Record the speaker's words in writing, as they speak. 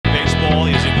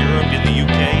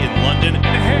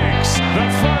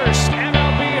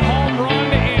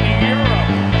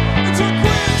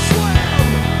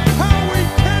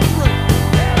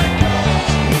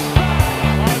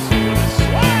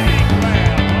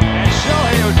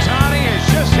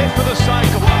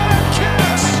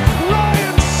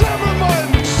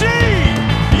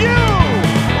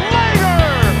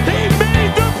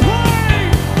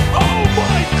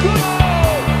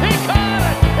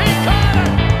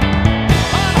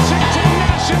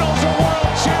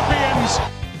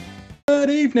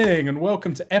evening and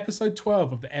welcome to episode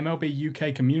 12 of the MLB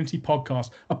UK Community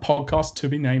Podcast, a podcast to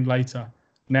be named later.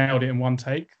 Nailed it in one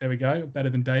take. There we go. Better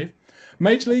than Dave.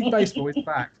 Major League Baseball is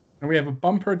back and we have a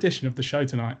bumper edition of the show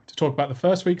tonight to talk about the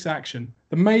first week's action,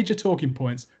 the major talking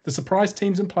points, the surprise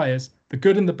teams and players, the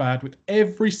good and the bad, with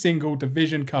every single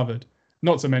division covered.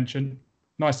 Not to mention,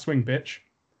 nice swing bitch.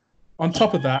 On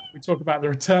top of that, we talk about the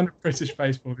return of British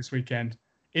baseball this weekend,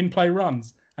 in-play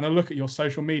runs, and a look at your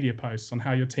social media posts on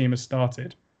how your team has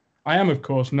started. I am, of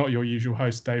course, not your usual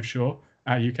host, Dave Shaw,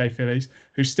 at UK Phillies,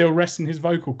 who's still resting his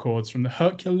vocal cords from the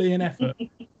Herculean effort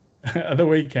at the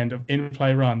weekend of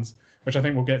in-play runs, which I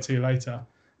think we'll get to later.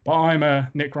 But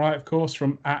I'm Nick Wright, of course,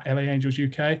 from at LA Angels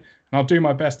UK, and I'll do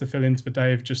my best to fill in for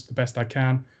Dave just the best I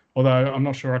can, although I'm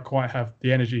not sure I quite have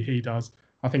the energy he does.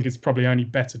 I think it's probably only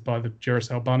bettered by the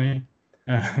Duracell Bunny.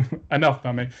 Enough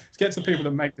about me. Let's get to the people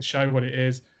that make the show what it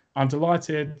is. I'm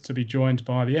delighted to be joined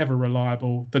by the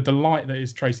ever-reliable, the delight that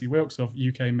is Tracy Wilkes of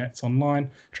UK Mets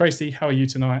Online. Tracy, how are you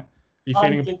tonight? Are you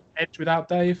feeling a bit edge without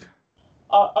Dave?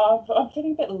 I'm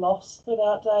feeling a bit lost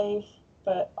without Dave,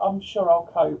 but I'm sure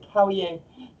I'll cope. How are you?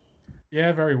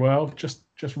 Yeah, very well. Just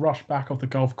rushed back off the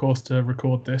golf course to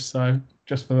record this, so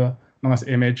just for the nice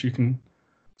image, you can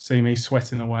see me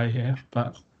sweating away here,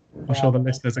 but I'm sure the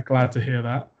listeners are glad to hear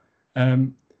that.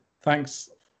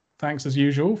 Thanks as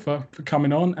usual for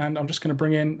coming on, and I'm just going to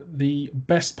bring in the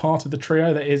best part of the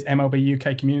trio that is MLB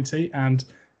UK Community and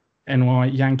NY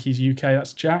Yankees UK.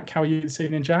 That's Jack. How are you this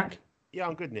evening, Jack? Yeah,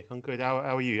 I'm good, Nick. I'm good. How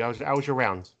are you? How was your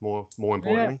round? More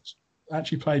importantly,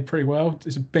 actually played pretty well.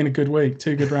 It's been a good week.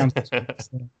 2 good rounds, so.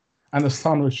 And the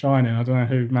sun was shining. I don't know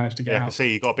who managed to get out. I can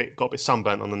see you got a bit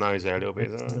sunburnt on the nose there a little bit.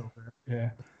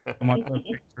 Yeah. I might put a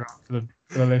picture up for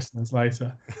the listeners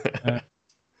later.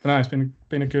 But no, it's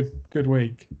been a good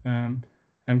week. I'm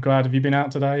glad. Have you been out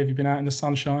today? Have you been out in the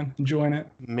sunshine, enjoying it?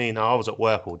 Me, no, I was at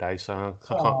work all day, so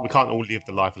we can't all live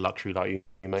the life of luxury like you,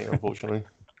 mate, unfortunately.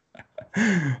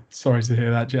 Sorry to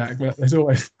hear that, Jack, but there's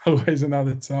always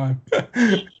another time.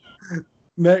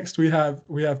 Next, we have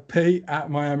Pete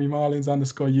at Miami Marlins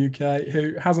 _UK,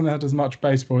 who hasn't had as much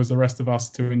baseball as the rest of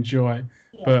us to enjoy,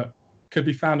 but could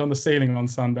be found on the ceiling on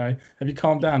Sunday. Have you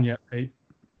calmed down yet, Pete?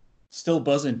 Still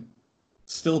buzzing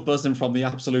from the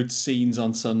absolute scenes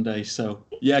on Sunday. So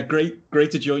yeah, great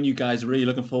to join you guys. Really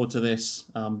looking forward to this.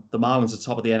 The Marlins are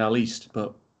top of the NL East,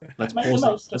 but let's pause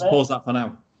that for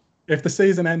now. If the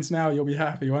season ends now, you'll be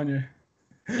happy, won't you?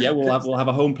 Yeah, we'll have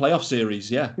a home playoff series.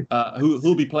 Yeah,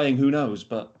 who'll be playing? Who knows?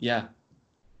 But yeah,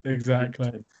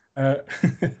 exactly.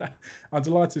 I'm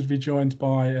delighted to be joined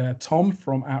by Tom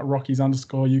from at Rockies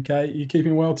 _UK. Are you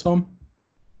keeping well, Tom?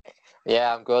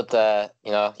 Yeah, I'm good.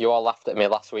 You all laughed at me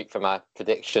last week for my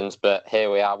predictions, but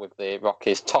here we are with the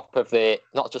Rockies, top of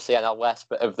not just the NL West,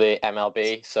 but of the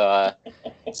MLB. So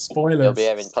spoilers. You'll be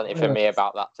hearing plenty from me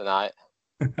about that tonight.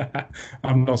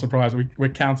 I'm not surprised. We're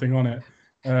counting on it.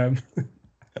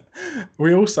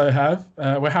 We also have,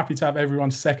 we're happy to have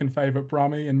everyone's second favourite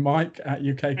Brummy and Mike at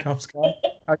UK Cubs Guy.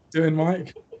 How you doing,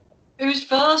 Mike? Who's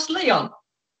first, Leon?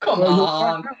 Come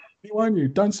on. You won't you?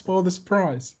 Don't spoil the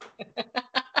surprise.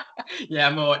 Yeah,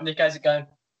 I'm all right. Nick, how's it going?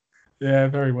 Yeah,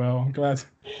 very well. I'm glad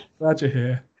you're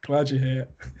here.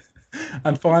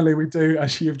 And finally, we do,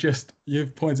 as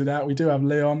you've pointed out, we do have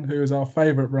Leon, who is our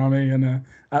favourite Brummy and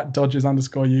at Dodgers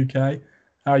 _UK.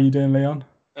 How are you doing, Leon?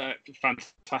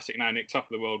 Fantastic now, Nick. Top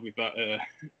of the world with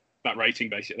that rating,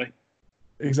 basically.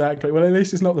 Exactly. Well, at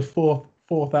least it's not the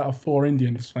fourth out of 4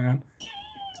 Indians fan.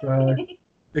 So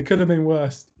it could have been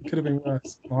worse.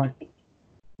 Mike.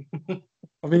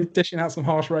 I've been dishing out some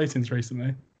harsh ratings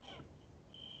recently.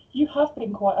 You have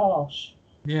been quite harsh.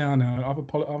 Yeah, I know. I've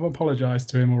apologised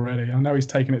to him already. I know he's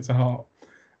taken it to heart.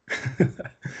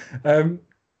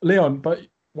 Leon, but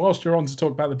whilst you're on to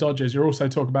talk about the Dodgers, you're also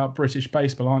talking about British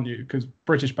baseball, aren't you? Because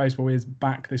British baseball is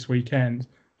back this weekend,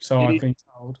 so I've been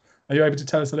told. Are you able to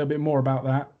tell us a little bit more about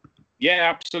that?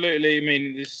 Yeah, absolutely. I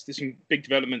mean, there's some big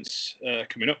developments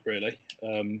coming up, really.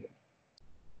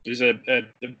 There's the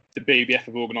BBF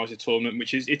have organised a tournament,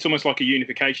 which it's almost like a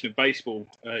unification of baseball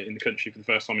in the country for the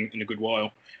first time in a good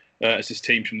while. As there's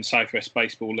teams from the Southwest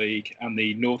Baseball League and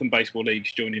the Northern Baseball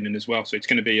Leagues joining in as well. So it's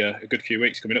going to be a good few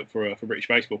weeks coming up for British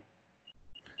baseball.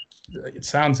 It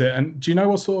sounds it. And do you know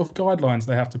what sort of guidelines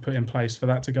they have to put in place for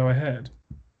that to go ahead?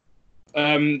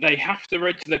 They have to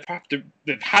register.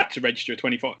 They've had to register a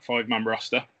 25-man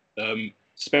roster.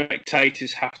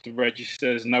 Spectators have to register.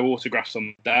 There's no autographs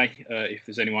on the day if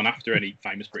there's anyone after any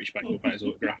famous British baseball players'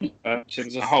 autograph. So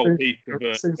there's a whole heap of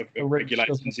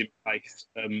regulations in place.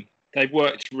 They've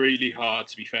worked really hard,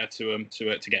 to be fair to them,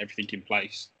 to get everything in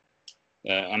place.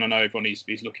 And I know everyone is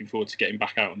looking forward to getting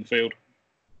back out on the field.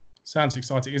 Sounds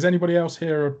exciting. Is anybody else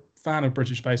here a fan of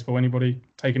British baseball? Anybody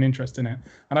take an interest in it?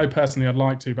 I know personally I'd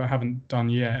like to, but I haven't done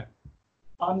yet.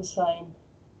 I'm the same.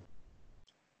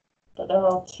 But there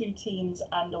are 2 teams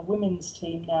and a women's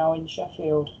team now in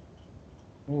Sheffield.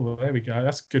 Oh, there we go.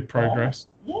 That's good progress.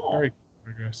 Yeah. Very good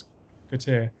progress. Good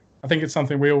to hear. I think it's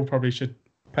something we all probably should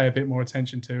pay a bit more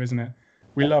attention to, isn't it?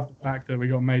 We love the fact that we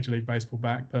got Major League Baseball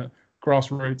back, but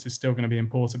grassroots is still going to be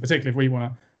important, particularly if we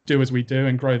want to do as we do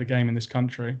and grow the game in this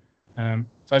country. So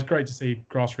it's great to see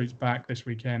grassroots back this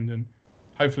weekend, and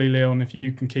hopefully, Leon, if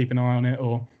you can keep an eye on it,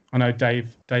 or I know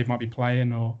Dave might be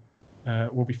playing, or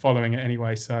we'll be following it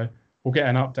anyway. So we'll get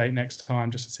an update next time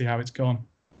just to see how it's gone.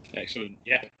 Excellent.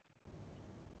 Yeah.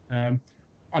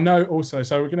 I know also,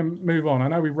 so we're going to move on. I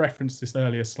know we referenced this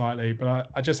earlier slightly, but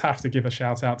I just have to give a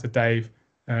shout out to Dave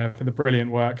for the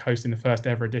brilliant work hosting the first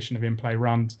ever edition of In Play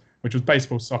Runs, which was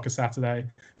Baseball Soccer Saturday,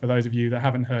 for those of you that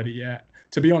haven't heard it yet.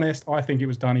 To be honest, I think it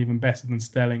was done even better than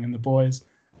Stelling and the boys.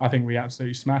 I think we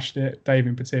absolutely smashed it, Dave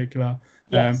in particular.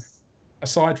 Yes.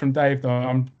 Aside from Dave, though,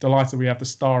 I'm delighted we have the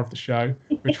star of the show,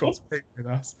 which was Pete with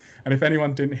us. And if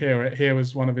anyone didn't hear it, here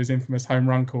was one of his infamous home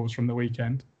run calls from the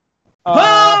weekend.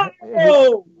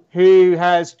 Who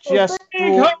has just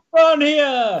Big home run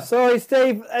here. Sorry,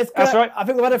 Steve. That's right. I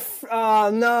think we've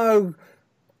had no.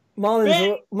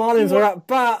 Marlins are up,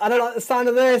 but I don't like the sound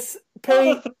of this.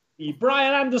 Pete.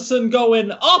 Brian Anderson going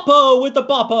Oppo with the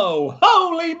Boppo.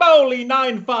 Holy moly,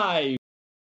 9-5.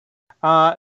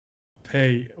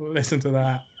 Pete, listen to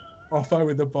that. Oppo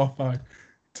with the Boppo.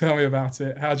 Tell me about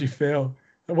it. How do you feel?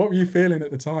 What were you feeling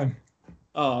at the time?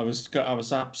 Oh, I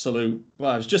was absolute.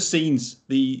 Well, it was just scenes.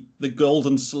 The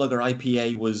Golden Slugger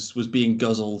IPA was being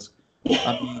guzzled.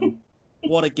 I mean,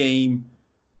 what a game!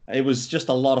 It was just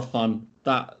a lot of fun.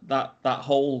 That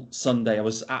whole Sunday, I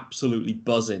was absolutely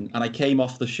buzzing. And I came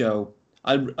off the show.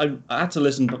 I had to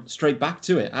listen straight back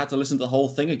to it. I had to listen to the whole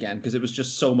thing again because it was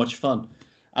just so much fun.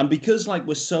 And because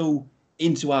we're so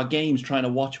into our games, trying to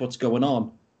watch what's going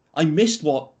on, I missed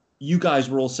what you guys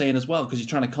were all saying as well because you're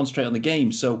trying to concentrate on the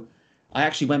game. So I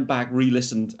actually went back,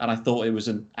 re-listened, and I thought it was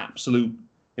a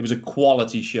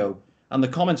quality show. And the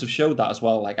comments have showed that as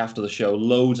well, after the show,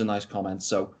 loads of nice comments.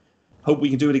 So hope we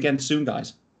can do it again soon,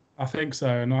 guys. I think so,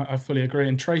 and I fully agree.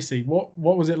 And Tracy, what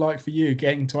was it like for you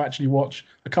getting to actually watch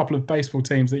a couple of baseball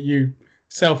teams that you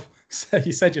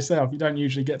said yourself you don't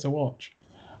usually get to watch?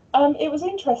 It was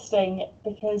interesting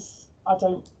because I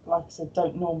don't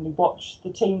normally watch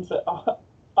the teams that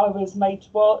I was made to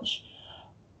watch.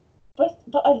 But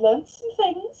I learned some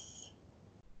things.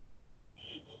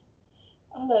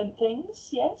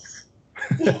 Yes.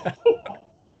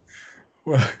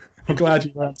 Well, I'm glad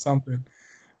you learned something.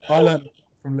 I learned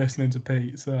from listening to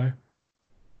Pete, so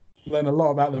learned a lot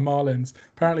about the Marlins.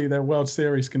 Apparently, they're World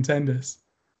Series contenders.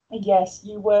 Yes,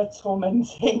 you were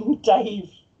tormenting Dave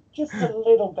just a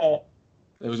little bit.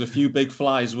 There was a few big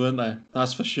flies, weren't there?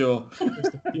 That's for sure.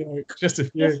 Just a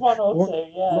few. Just one or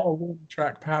two, yeah. A lot of warm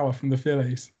track power from the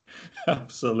Phillies.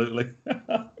 Absolutely.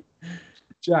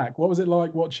 Jack, what was it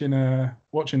like watching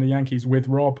the Yankees with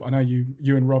Rob? I know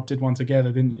you and Rob did one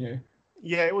together, didn't you?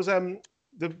 Yeah, it was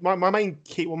my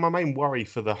main worry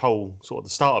for the whole sort of the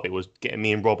start of it was getting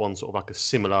me and Rob on sort of a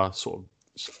similar sort of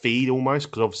feed almost,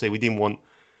 because obviously we didn't want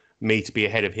me to be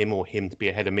ahead of him or him to be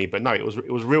ahead of me. But no, it was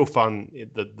real fun.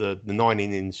 The 9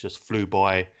 innings just flew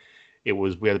by.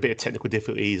 We had a bit of technical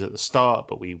difficulties at the start,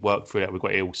 but we worked through that. We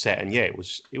got it all set, and yeah, it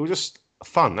was just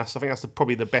fun. I think that's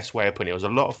probably the best way of putting it. It was a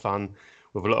lot of fun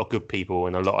with a lot of good people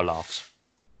and a lot of laughs.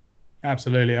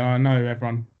 Absolutely. I know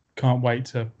everyone can't wait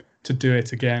to do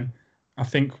it again. I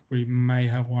think we may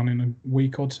have one in a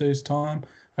week or two's time.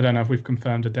 I don't know if we've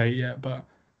confirmed a date yet, but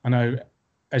I know,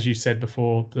 as you said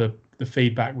before, the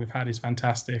feedback we've had is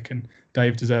fantastic, and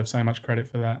Dave deserves so much credit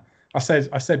for that. I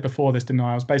said before this, didn't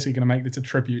I? I was basically going to make this a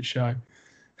tribute show.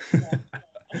 Yeah.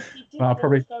 But I'll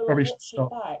probably should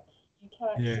stop. You can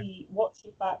actually watch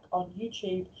it back on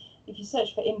YouTube. If you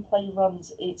search for In Play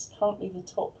Runs, it's currently the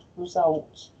top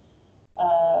result.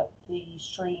 The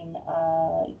stream,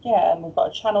 and we've got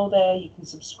a channel there. You can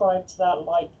subscribe to that,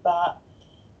 like that.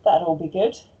 That'll all be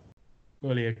good.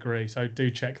 Fully agree. So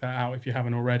do check that out if you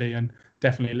haven't already, and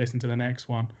definitely listen to the next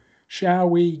one. Shall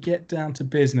we get down to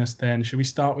business then? Should we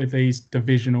start with these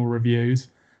divisional reviews?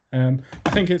 I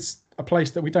think it's a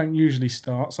place that we don't usually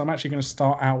start, so I'm actually going to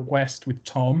start out west with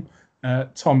Tom.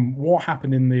 Tom, what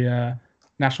happened in the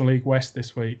National League West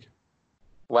this week?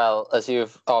 Well, as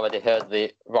you've already heard,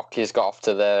 the Rockies got off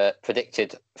to the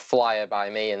predicted flyer by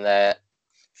me in their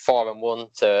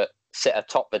 4-1 to sit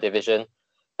atop the division.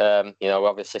 We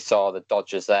obviously saw the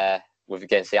Dodgers there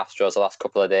against the Astros the last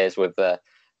couple of days with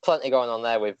plenty going on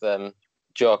there with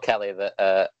Joe Kelly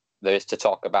that there is to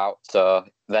talk about. So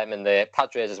them and the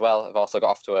Padres as well have also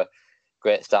got off to a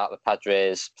great start. The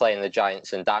Padres playing the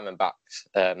Giants and Diamondbacks.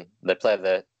 They play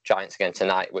the Giants again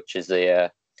tonight, which is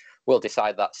will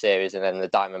decide that series, and then the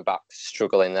Diamondbacks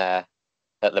struggling there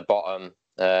at the bottom.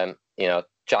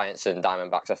 Giants and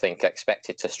Diamondbacks, I think,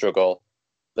 expected to struggle.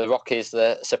 The Rockies,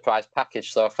 the surprise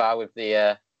package so far, with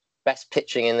the best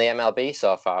pitching in the MLB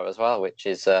so far as well, which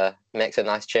is makes a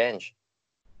nice change.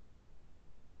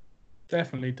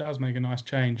 Definitely does make a nice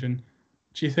change. And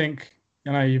do you think,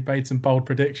 you've made some bold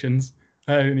predictions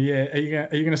early in the year? Are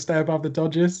you going to stay above the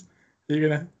Dodgers? Are you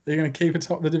going to keep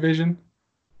atop the division?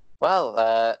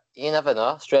 Well, you never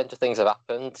know. Stranger things have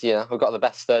happened. We've got the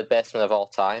best third baseman of all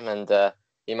time, and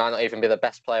he might not even be the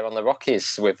best player on the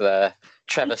Rockies with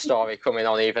Trevor Story coming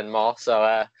on even more.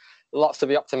 So lots to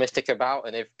be optimistic about.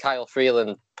 And if Kyle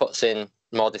Freeland puts in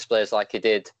more displays like he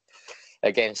did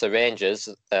against the Rangers,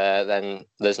 then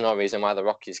there's no reason why the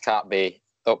Rockies can't be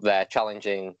up there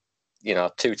challenging,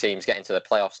 two teams getting to the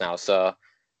playoffs now. So,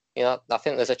 I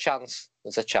think there's a chance.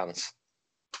 There's a chance.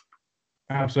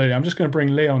 Absolutely. I'm just going to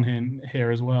bring Leon in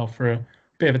here as well for a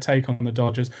bit of a take on the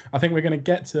Dodgers. I think we're going to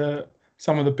get to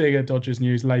some of the bigger Dodgers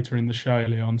news later in the show,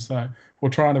 Leon. So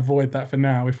we'll try and avoid that for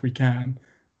now if we can.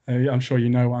 I'm sure you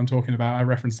know what I'm talking about. I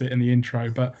referenced it in the intro.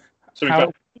 But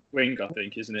wing, I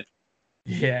think, isn't it?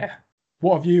 Yeah.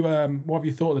 What have you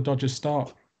thought of the Dodgers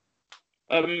start?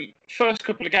 First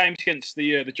couple of games against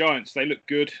the Giants, they looked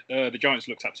good. The Giants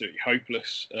looked absolutely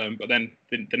hopeless. But then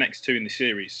the next two in the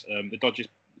series, the Dodgers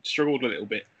struggled a little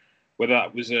bit. Whether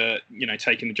that was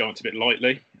taking the Giants a bit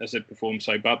lightly as they performed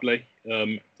so badly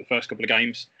the first couple of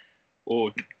games,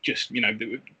 or just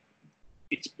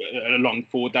it's a long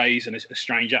 4 days and a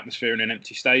strange atmosphere in an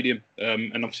empty stadium.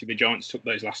 And obviously the Giants took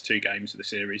those last two games of the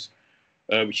series,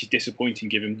 which is disappointing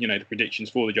given the predictions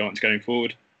for the Giants going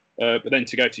forward. But then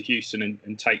to go to Houston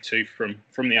and take two from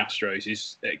the Astros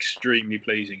is extremely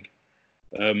pleasing.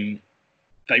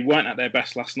 They weren't at their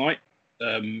best last night.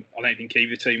 I don't think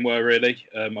either team were really.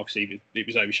 Obviously, it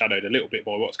was overshadowed a little bit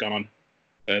by what's gone on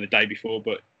the day before.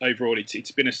 But overall,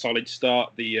 it's been a solid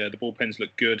start. The bullpens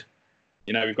look good.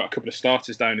 We've got a couple of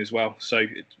starters down as well. So,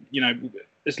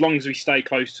 as long as we stay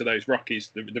close to those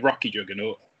Rockies, the Rocky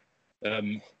juggernaut,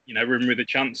 we're in with a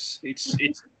chance.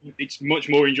 It's much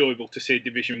more enjoyable to see a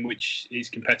division which is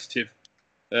competitive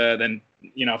than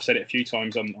I've said it a few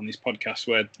times on this podcast,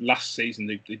 where last season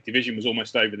the division was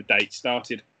almost over the day it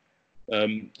started.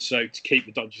 So to keep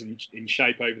the Dodgers in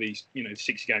shape over these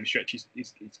 60-game stretches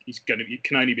it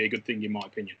can only be a good thing in my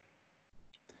opinion.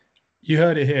 You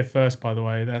heard it here first, by the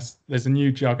way. There's a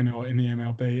new juggernaut in the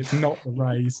MLB. It's not the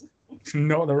Rays. It's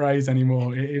not the Rays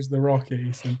anymore. It is the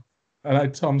Rockies. And I know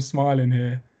Tom's smiling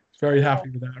here. He's very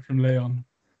happy with that from Leon.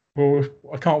 Well,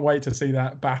 I can't wait to see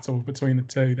that battle between the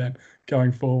two then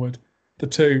going forward. The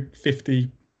two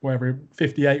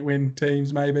 58 win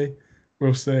teams maybe.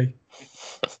 We'll see.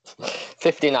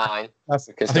 59.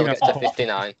 We can still get to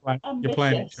 59. You're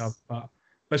playing each other, but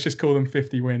let's just call them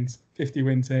 50 wins. 50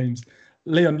 win teams.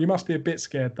 Leon, you must be a bit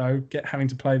scared though, having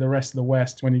to play the rest of the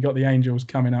West when you got the Angels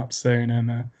coming up soon, and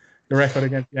the record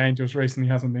against the Angels recently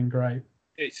hasn't been great.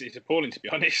 It's appalling, to be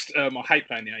honest. I hate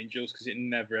playing the Angels because it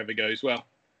never ever goes well.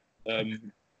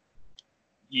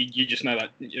 You just know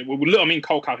that. Well, I mean,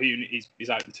 Cole Calhoun is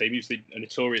out of the team. He was a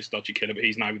notorious dodgy killer, but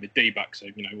he's now with the D-back, so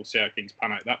we'll see how things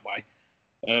pan out that way.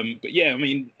 But yeah, I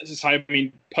mean, as I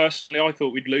say, personally, I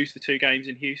thought we'd lose the two games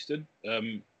in Houston.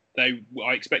 I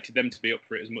expected them to be up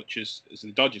for it as much as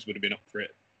the Dodgers would have been up for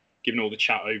it, given all the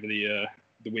chat over the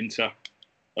winter.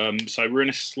 So we're in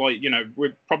a slight,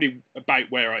 we're probably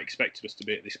about where I expected us to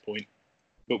be at this point.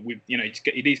 But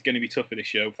it is going to be tougher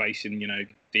this year, facing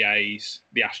the A's,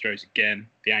 the Astros again,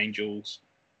 the Angels,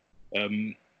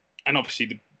 and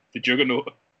obviously the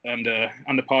juggernaut and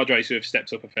the Padres, who have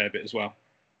stepped up a fair bit as well.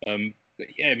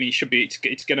 But yeah, it should be.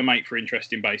 It's going to make for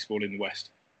interesting baseball in the West.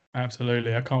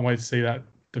 Absolutely, I can't wait to see that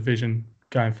division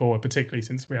going forward, particularly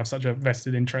since we have such a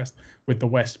vested interest with the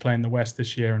West playing the West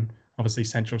this year, and obviously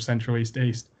Central,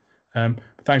 East. But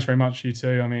thanks very much, you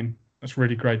two. I mean, that's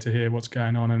really great to hear what's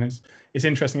going on, and it's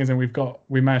interesting, isn't it?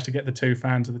 We managed to get the two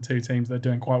fans of the two teams that are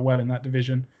doing quite well in that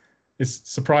division. It's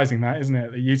surprising that, isn't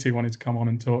it, that you two wanted to come on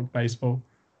and talk baseball.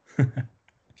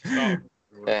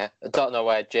 Yeah, I don't know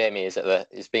where Jamie is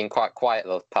he's been quite quiet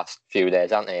the past few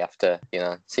days, hasn't he? After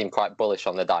seemed quite bullish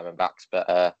on the Diamondbacks,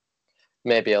 but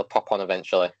maybe he'll pop on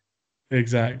eventually.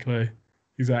 Exactly.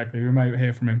 We may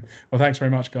hear from him. Well, thanks very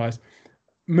much, guys.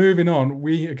 Moving on,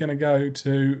 we are going to go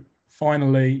to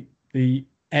finally the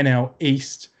NL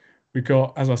East. We've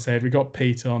got, as I said,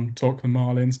 Pete on, talk the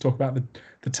Marlins, talk about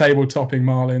the table-topping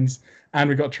Marlins, And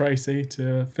we got Tracy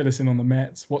to fill us in on the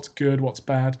Mets. What's good? What's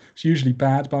bad? It's usually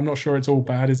bad, but I'm not sure it's all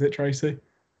bad, is it, Tracy?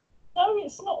 No,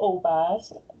 it's not all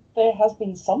bad. There has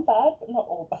been some bad, but not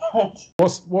all bad.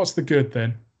 What's the good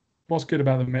then? What's good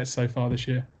about the Mets so far this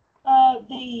year?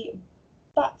 The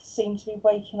bats seem to be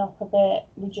waking up a bit.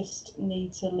 We just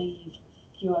need to leave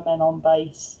fewer men on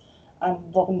base,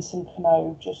 and Robinson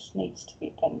Cano just needs to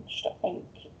be benched. I think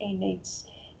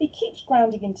he keeps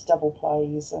grounding into double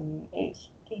plays, and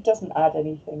he doesn't add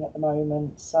anything at the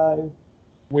moment. So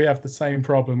we have the same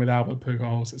problem with Albert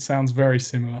Pujols. It sounds very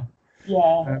similar.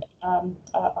 Yeah,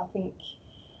 I think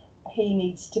he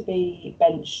needs to be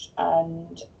benched,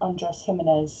 and Andres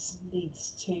Jimenez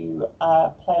needs to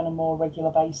play on a more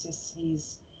regular basis.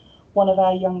 He's one of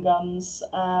our young guns.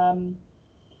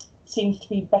 Seems to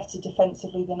be better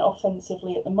defensively than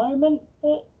offensively at the moment,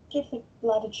 but give the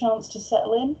lad a chance to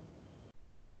settle in.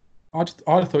 I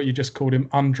thought you just called him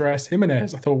Andres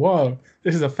Jimenez. I thought, whoa,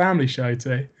 this is a family show,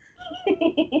 T.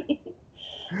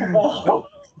 Well,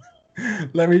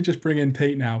 let me just bring in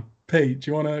Pete now. Pete,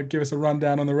 do you want to give us a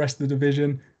rundown on the rest of the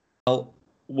division? Well,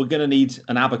 we're going to need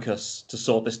an abacus to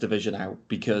sort this division out,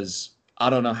 because I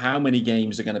don't know how many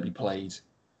games are going to be played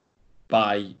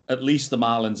by at least the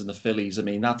Marlins and the Phillies. I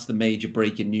mean, that's the major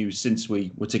breaking news since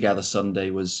we were together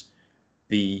Sunday, was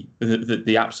the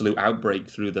absolute outbreak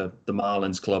through the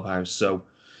Marlins clubhouse. So,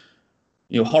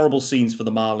 horrible scenes for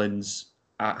the Marlins,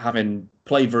 having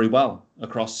played very well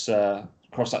across that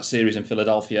series in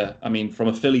Philadelphia. I mean, from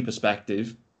a Philly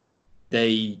perspective,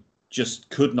 they just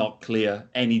could not clear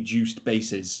any juiced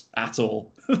bases at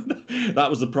all. That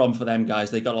was the problem for them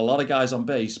guys. They got a lot of guys on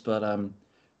base, but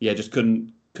just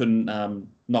couldn't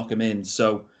knock them in.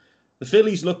 So the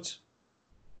Phillies looked,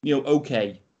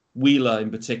 okay. Wheeler in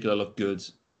particular looked good.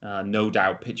 No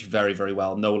doubt pitched very, very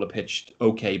well. Nola pitched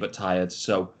okay but tired.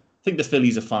 So I think the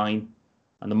Phillies are fine,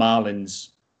 and the Marlins,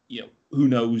 who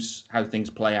knows how things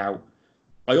play out.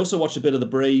 I also watched a bit of the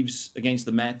Braves against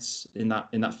the Mets in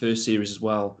that first series as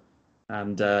well.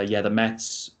 And the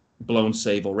Mets blown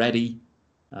save already,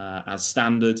 as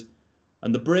standard.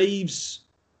 And the Braves,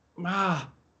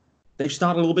 they've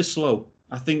started a little bit slow.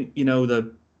 I think,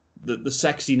 the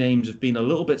sexy names have been a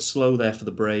little bit slow there for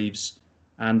the Braves.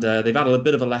 And they've had a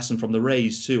bit of a lesson from the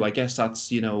Rays too. I guess that's,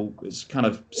 it's kind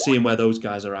of seeing where those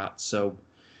guys are at. So,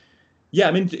 yeah,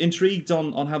 I'm intrigued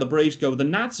on how the Braves go. The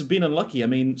Nats have been unlucky. I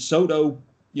mean, Soto,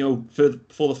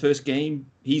 before the first game,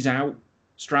 he's out.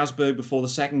 Strasburg before the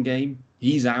second game,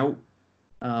 he's out.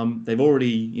 They've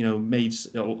already, made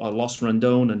lost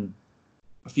Rendon and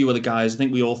a few other guys. I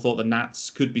think we all thought the Nats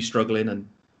could be struggling, and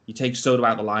you take Soto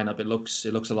out of the lineup, it looks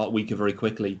a lot weaker very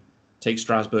quickly. Take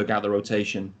Strasburg out of the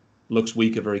rotation, looks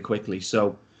weaker very quickly.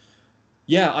 So,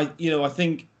 yeah, I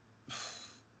think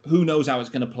who knows how it's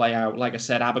going to play out. Like I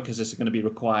said, abacus is going to be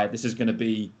required. This is going to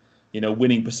be,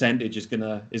 winning percentage is going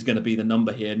to be the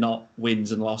number here, not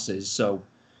wins and losses. So,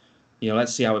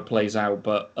 let's see how it plays out.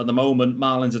 But at the moment,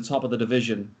 Marlins are top of the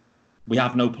division. We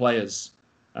have no players,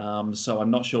 so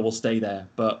I'm not sure we'll stay there.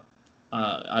 But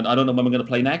I don't know when we're going to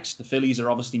play next. The Phillies are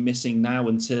obviously missing now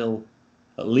until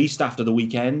at least after the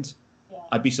weekend. yeah.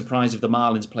 I'd be surprised if the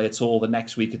Marlins play at all the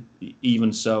next week,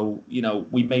 even so.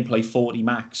 We may play 40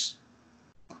 max.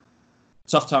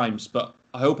 Tough times, but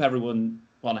I hope everyone,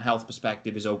 on a health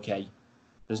perspective, is okay.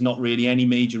 There's not really any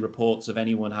major reports of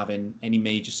anyone having any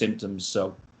major symptoms,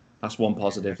 so that's one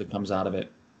positive that comes out of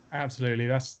it. Absolutely.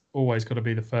 That's always got to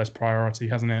be the first priority,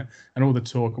 hasn't it? And all the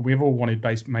talk, we've all wanted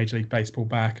Major League Baseball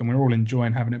back, and we're all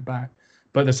enjoying having it back.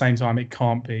 But at the same time, it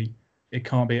can't be at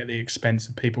the expense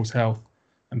of people's health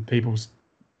and people's,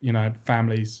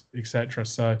 families, etc.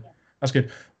 So that's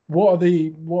good. What are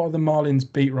the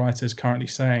Marlins beat writers currently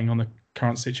saying on the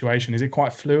current situation? Is it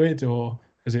quite fluid, or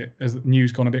has the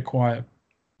news gone a bit quiet?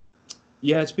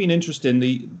 Yeah, it's been interesting.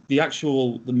 The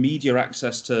media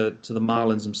access to the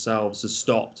Marlins themselves has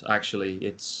stopped. Actually,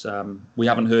 it's we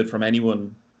haven't heard from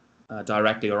anyone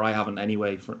directly, or I haven't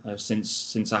anyway,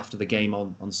 since after the game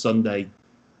on Sunday.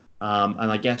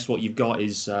 And I guess what you've got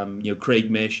is Craig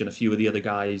Mish and a few of the other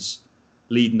guys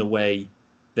leading the way.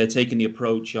 They're taking the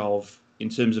approach of, in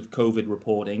terms of COVID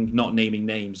reporting, not naming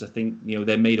names. I think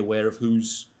they're made aware of who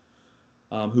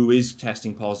is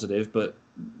testing positive, but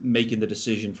making the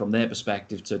decision from their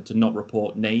perspective to not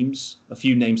report names. A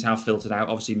few names have filtered out.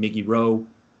 Obviously, Miggy Rowe,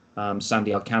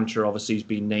 Sandy Alcantara obviously has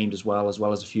been named as well as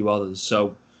a few others.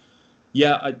 So,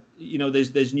 yeah,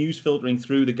 there's news filtering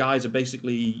through. The guys are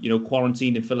basically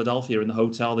quarantined in Philadelphia in the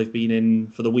hotel they've been in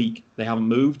for the week. They haven't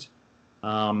moved.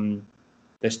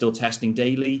 They're still testing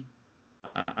daily.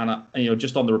 And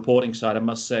just on the reporting side, I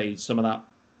must say some of that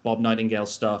Bob Nightingale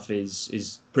stuff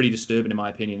is pretty disturbing in my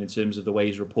opinion in terms of the way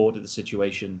he's reported the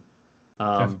situation.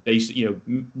 Basically,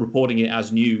 reporting it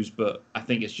as news, but I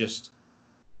think it's just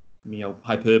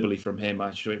hyperbole from him,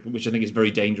 actually, which I think is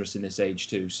very dangerous in this age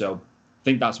too. So I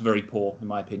think that's very poor in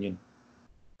my opinion.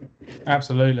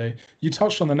 Absolutely. You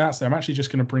touched on the Nats there. I'm actually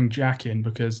just going to bring Jack in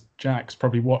because Jack's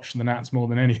probably watched the Nats more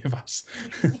than any of us.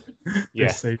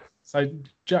 Yes. So,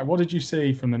 Jack, what did you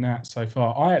see from the Nats so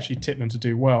far? I actually tipped them to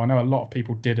do well. I know a lot of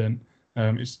people didn't.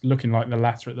 It's looking like the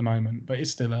latter at the moment, but it's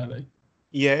still early.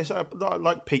 Yeah, it's,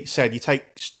 like Pete said, you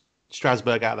take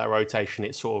Strasburg out of that rotation,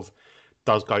 it sort of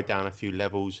does go down a few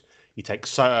levels. You take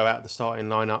Soto out of the starting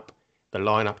lineup. The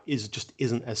lineup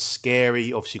isn't as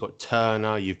scary. Obviously, you've got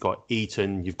Turner, you've got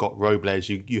Eaton, you've got Robles.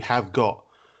 You have got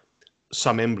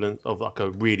some semblance of like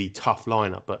a really tough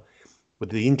lineup, but with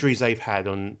the injuries they've had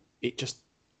on, it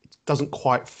doesn't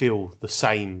quite feel the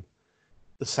same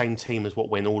team as what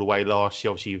went all the way last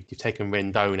year. Obviously, you've taken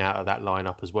Rendon out of that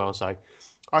lineup as well. So,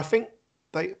 I think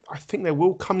they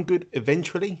will come good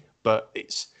eventually, but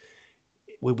it's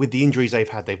with the injuries they've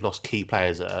had, they've lost key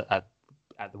players at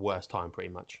the worst time, pretty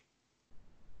much.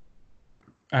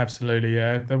 Absolutely,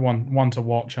 yeah. They're one to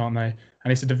watch, aren't they?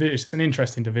 And it's an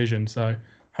interesting division. So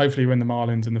hopefully, when the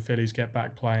Marlins and the Phillies get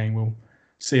back playing, we'll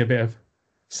see a bit of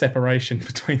separation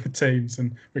between the teams,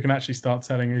 and we can actually start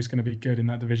telling who's going to be good in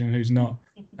that division and who's not.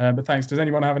 But thanks. Does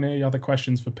anyone have any other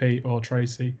questions for Pete or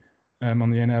Tracy on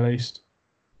the NL East?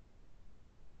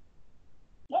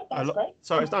 No, that's great.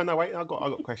 Sorry, no, wait. I got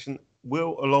a question.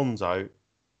 Will Alonso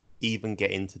even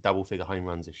get into double-figure home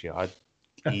runs this year?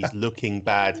 He's looking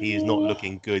bad. He is not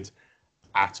looking good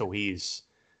at all. He is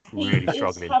really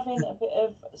struggling. He's having a bit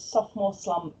of sophomore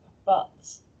slump, but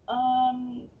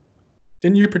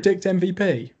didn't you predict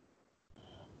MVP?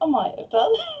 I might have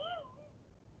done.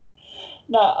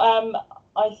 No,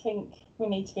 I think we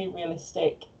need to be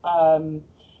realistic.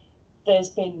 There's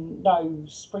been no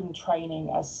spring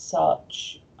training as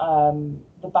such.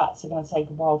 The bats are going to take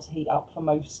a while to heat up for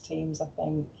most teams, I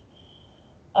think.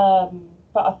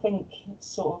 But I think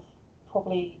sort of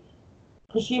probably,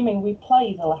 presuming we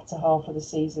play the latter half of the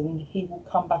season, he will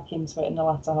come back into it in the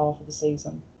latter half of the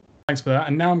season. Thanks for that.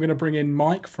 And now I'm going to bring in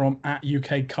Mike from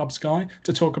 @UK Cubs Guy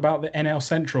to talk about the NL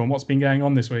Central and what's been going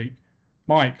on this week.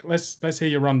 Mike, let's hear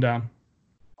your rundown.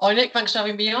 Hi Nick, thanks for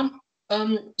having me on.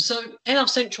 So NL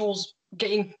Central's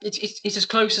it's as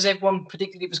close as everyone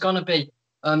predicted it was going to be.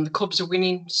 The Cubs are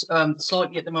winning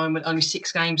slightly at the moment, only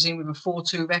 6 games in with a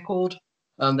 4-2 record.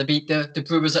 They beat the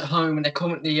Brewers at home, and they're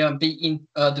currently beating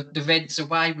the Reds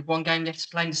away with 1 game left to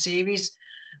play in the series.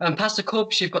 Past the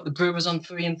Cubs, you've got the Brewers on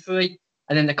 3-3,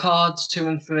 and then the Cards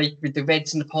 2-3, with the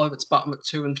Reds and the Pirates bottom at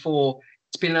 2-4.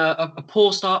 It's been a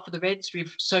poor start for the Reds,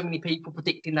 with so many people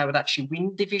predicting they would actually win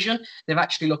the division. They're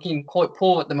actually looking quite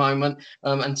poor at the moment,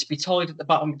 and to be tied at the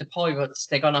bottom with the Pirates,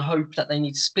 they're going to hope that they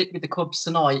need to split with the Cubs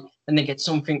tonight and then get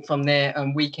something from their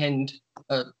weekend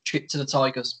trip to the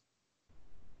Tigers.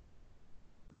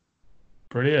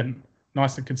 Brilliant.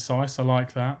 Nice and concise. I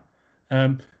like that.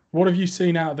 What have you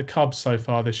seen out of the Cubs so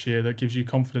far this year that gives you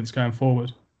confidence going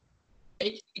forward?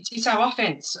 It's our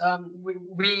offense.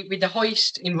 We're the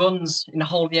highest in runs in the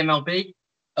whole of the MLB,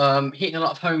 hitting a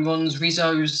lot of home runs.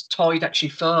 Rizzo's tied actually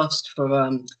first for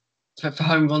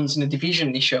home runs in the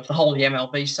division this year, for the whole of the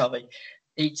MLB. Sorry,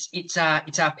 it's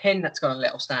our pen that's going to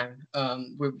let us down.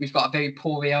 We've got a very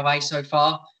poor ERA so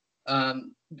far.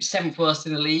 7th worst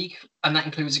in the league, and that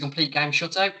includes a complete game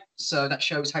shutout. So that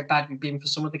shows how bad we've been for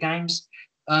some of the games.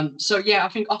 So yeah, I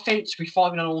think offense, we're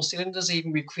firing on all cylinders,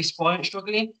 even with Chris Bryant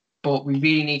struggling. But we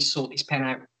really need to sort this pen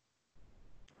out.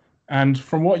 And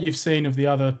from what you've seen of the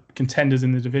other contenders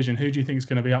in the division, who do you think is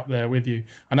going to be up there with you?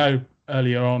 I know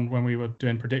earlier on when we were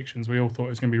doing predictions, we all thought it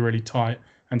was going to be really tight.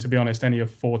 And to be honest, any of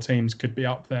 4 teams could be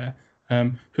up there.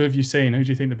 Who have you seen? Who do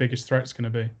you think the biggest threat's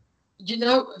going to be? You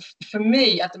know, for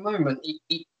me at the moment,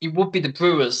 it would be the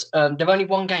Brewers. They're only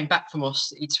 1 game back from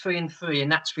us. It's 3-3,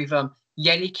 and that's with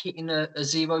Yelich hitting a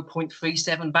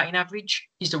 0.37 batting average.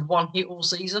 He's a 1 hit all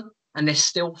season, and they're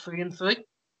still 3-3.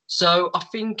 So I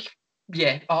think,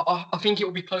 I think it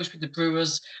will be close with the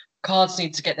Brewers. Cards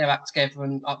need to get their act together,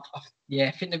 and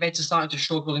I think the Reds are starting to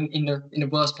struggle in the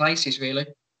worst places, really.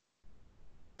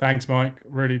 Thanks, Mike.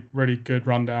 Really, really good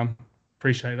rundown.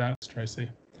 Appreciate that, Tracy.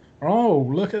 Oh,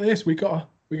 look at this. We got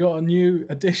a new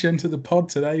addition to the pod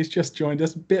today. He's just joined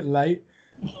us a bit late.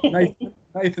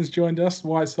 Nathan's joined us,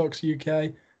 White Sox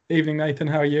UK. Evening, Nathan.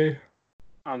 How are you?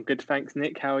 I'm good, thanks,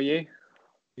 Nick. How are you?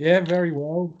 Yeah, very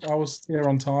well. I was here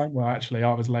on time. Well, actually,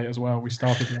 I was late as well. We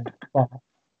started late.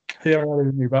 Here earlier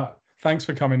than you, but thanks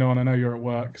for coming on. I know you're at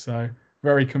work, so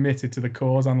very committed to the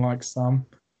cause, unlike some.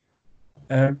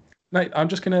 Nate, I'm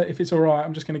just gonna, if it's all right,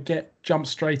 I'm just gonna jump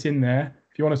straight in there.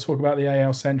 If you want to talk about the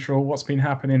AL Central, what's been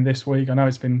happening this week? I know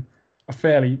it's been a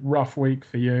fairly rough week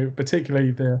for you,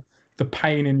 particularly the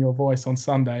pain in your voice on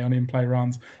Sunday on in-play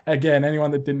runs. Again, anyone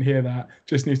that didn't hear that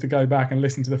just needs to go back and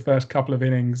listen to the first couple of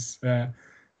innings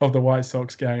of the White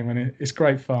Sox game, and it's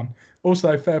great fun.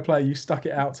 Also, fair play, you stuck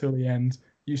it out till the end.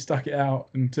 You stuck it out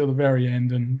until the very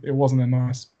end, and it wasn't a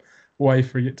nice way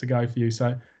for it to go for you.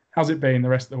 So how's it been the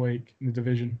rest of the week in the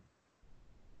division?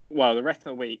 Well, the rest of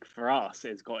the week for us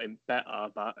has gotten better,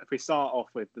 but if we start off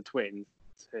with the Twins,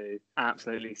 who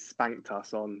absolutely spanked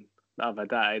us on the other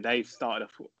day, they've started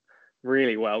off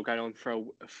really well, going on for a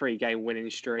 3-game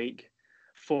winning streak,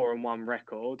 4-1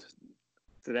 record.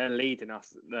 So they're leading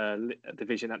us the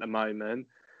division at the moment.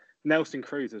 Nelson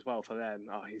Cruz as well for them.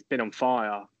 Oh, he's been on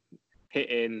fire,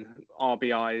 hitting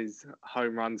RBIs,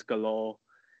 home runs galore.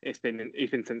 He's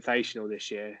been sensational this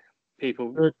year.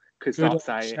 People could start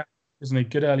saying, isn't he?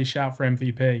 Good early shout for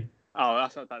MVP. Oh,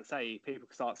 that's what I was about to say. People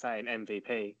could start saying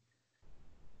MVP.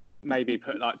 Maybe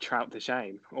put like Trout to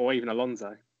shame, or even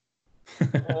Alonso.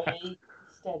 Steady.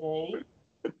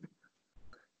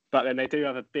 But then they do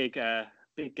have a big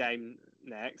game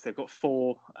next. They've got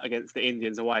 4 against the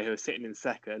Indians away, who are sitting in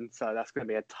second. So that's going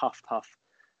to be a tough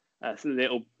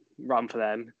little run for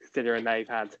them, considering they've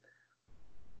had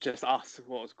just us.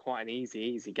 What was quite an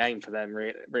easy game for them,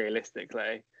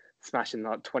 realistically, smashing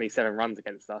like 27 runs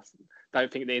against us.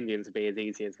 Don't think the Indians would be as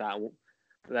easy as that. I don't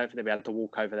think they'll be able to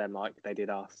walk over them like they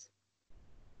did us.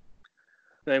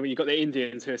 Then you've got the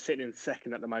Indians, who are sitting in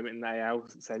second at the moment in the AL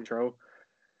Central.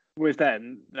 With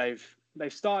them, they've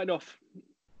started off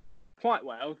quite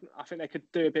well. I think they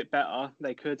could do a bit better.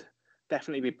 They could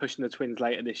definitely be pushing the Twins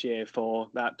later this year for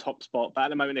that top spot. But at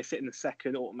the moment, they sit in the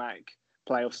second automatic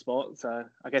playoff spot. So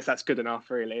I guess that's good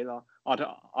enough, really.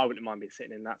 I wouldn't mind being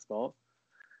sitting in that spot.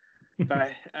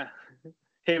 But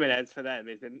Jimenez for them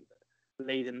has been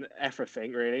leading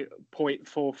everything, really.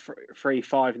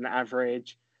 0.435 in the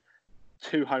average,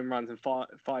 2 home runs and 5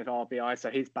 RBI.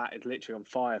 So his bat is literally on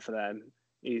fire for them.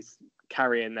 He's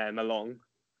carrying them along.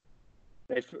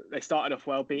 They started off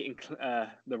well, beating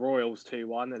the Royals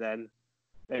 2-1, and then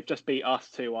they've just beat us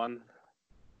 2-1.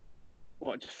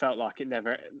 What just felt like it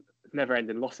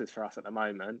never-ending losses for us at the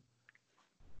moment.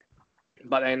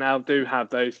 But they now do have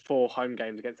those 4 home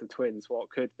games against the Twins,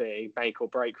 what could be make or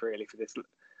break, really, for this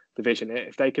division.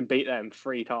 If they can beat them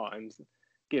 3 times,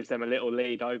 gives them a little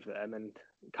lead over them, and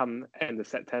come end of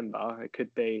September, it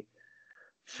could be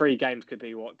 3 games could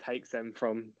be what takes them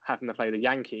from having to play the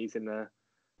Yankees in the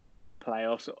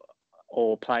playoffs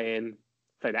or playing,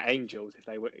 say, the Angels if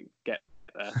they would get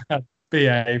there.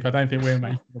 Behave. I don't think we're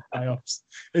making the playoffs,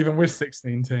 even with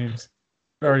 16 teams.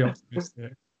 Very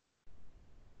optimistic.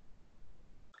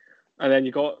 And then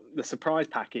you've got the surprise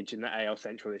package in the AL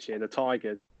Central this year, the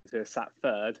Tigers, who are sat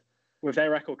 3rd. With their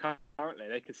record currently,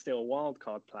 they could steal a wild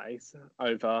card place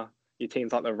over your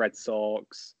teams like the Red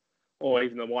Sox or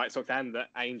even the White Sox and the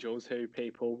Angels, who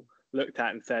people looked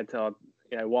at and said are,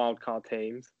 wild card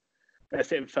teams. They're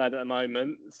sitting 3rd at the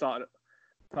moment, starting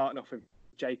off with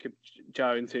Jacob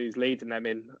Jones, who's leading them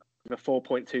in the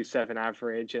 4.27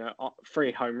 average,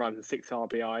 3 home runs and 6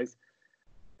 RBIs.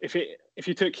 If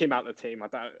you took him out of the team, I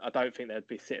don't think they'd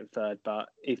be sitting 3rd, but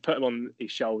he's put them on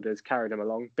his shoulders, carried them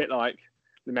along. A bit like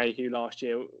LeMahieu last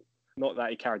year. Not that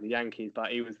he carried the Yankees,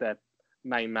 but he was their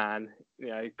main man.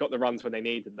 Got the runs when they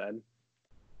needed them.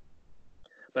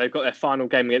 But they've got their final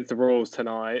game against the Royals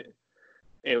tonight.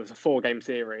 It was a 4-game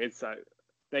series, so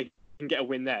they can get a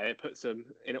win there. It puts them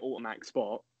in an automatic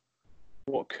spot.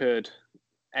 What could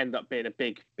end up being a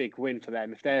big win for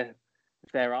them if they're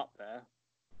up there.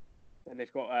 And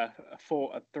they've got a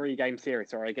 3-game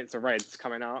series against the Reds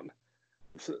coming up.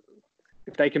 So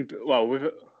if they can,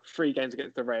 with 3 games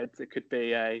against the Reds, it could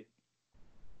be a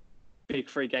big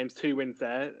 3 games, 2 wins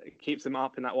there. It keeps them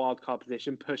up in that wild card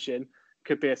position, pushing.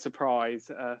 Could be a surprise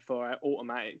for an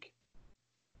automatic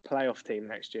playoff team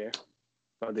next year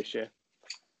or this year.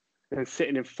 And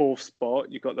sitting in 4th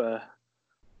spot, you've got don't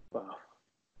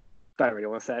really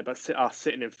want to say it, but us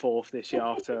sitting in 4th this year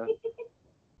after.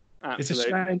 It's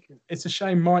a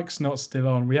shame Mike's not still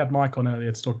on. We had Mike on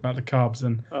earlier to talk about the Cubs,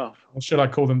 and or should I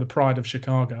call them the pride of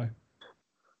Chicago?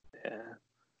 Yeah,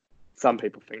 some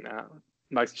people think that.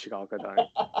 Most of Chicago don't.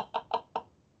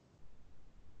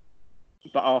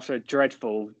 But after a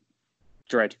dreadful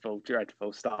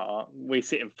start, we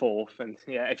sit in 4th, and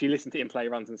if you listen to in-play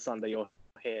runs on Sunday, you'll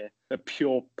hear the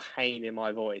pure pain in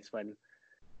my voice when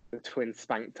the Twins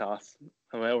spanked us,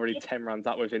 and we're already 10 runs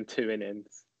up within 2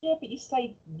 innings. Yeah, but you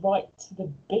stayed right to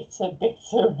the bitter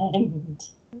end.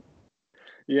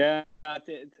 Yeah, I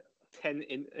did.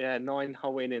 9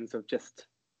 whole innings of just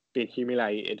being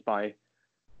humiliated by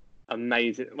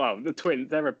amazing. Well, the Twins,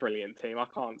 they're a brilliant team. I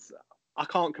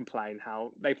can't complain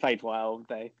how they played well.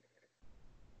 They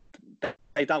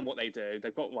done what they do.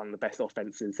 They've got one of the best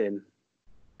offenses in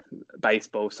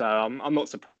baseball. So I'm not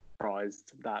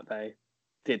surprised that they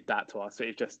did that to us.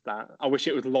 It's just that I wish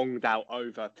it was longed out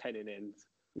over 9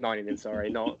 innings. Sorry,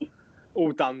 not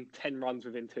all done 10 runs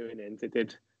within 2 innings. It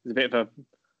was a bit of a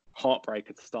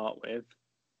heartbreaker to start with.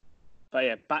 But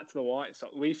yeah, back to the White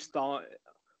Sox.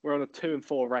 We're on a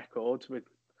 2-4 record with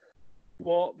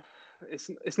what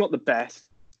it's not the best,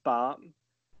 but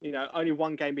only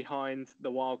 1 game behind the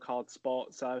wild card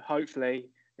spot. So hopefully,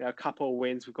 a couple of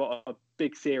wins. We've got a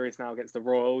big series now against the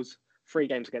Royals, 3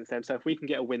 games against them. So if we can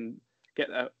get a win, get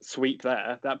a sweep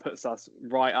there, that puts us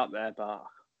right up there. But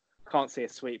I can't see a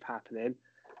sweep happening.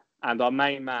 And our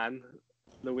main man,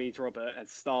 Luis Robert, has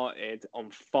started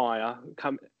on fire.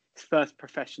 His first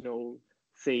professional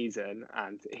season,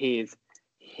 and he is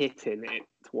hitting it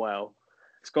well.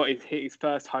 He's got his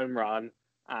first home run,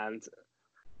 and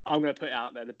I'm going to put it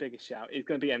out there, the biggest shout. He's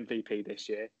going to be MVP this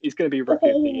year. He's going to be Rookie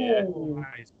of the Year.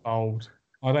 That is bold.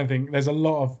 I don't think there's a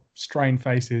lot of strained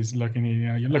faces looking at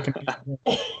you. You're looking at me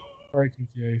very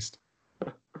confused.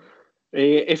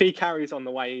 If he carries on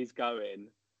the way he's going,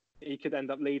 he could end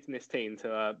up leading this team to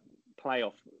the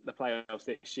playoffs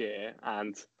this year.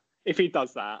 And if he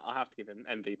does that, I have to give him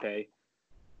MVP.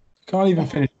 Can't even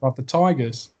finish above the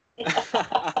Tigers.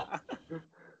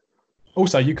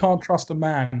 Also, you can't trust a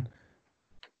man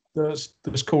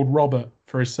that's called Robert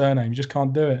for his surname. You just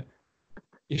can't do it.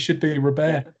 It should be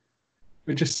Robert.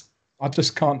 I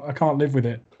can't live with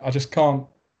it. I just can't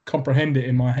comprehend it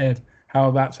in my head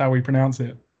that's how we pronounce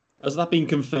it. Has that been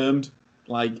confirmed?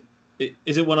 Like,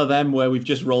 is it one of them where we've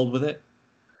just rolled with it?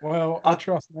 Well, I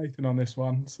trust Nathan on this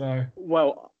one. So.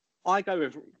 Well, I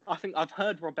think I've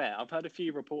heard Robert. I've heard a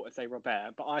few reporters say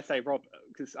Robert, but I say Robert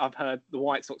because I've heard the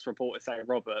White Sox reporters say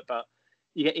Robert, but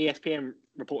you get ESPN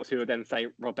reporters who will then say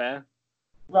Robert.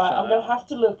 Right, I'm going to have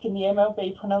to look in the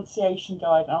MLB pronunciation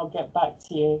guide and I'll get back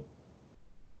to you.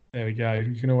 There we go.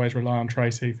 You can always rely on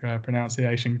Tracy for her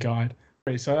pronunciation guide.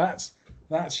 So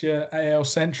that's your AL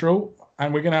Central,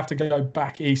 and we're going to have to go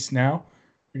back east now.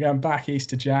 We're going back east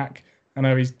to Jack. I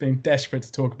know he's been desperate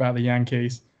to talk about the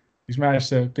Yankees. He's managed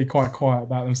to be quite quiet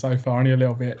about them so far, only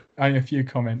a few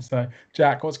comments. So,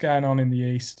 Jack, what's going on in the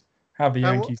East? How have the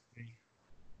Yankees been?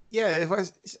 Yeah,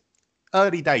 it's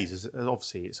early days.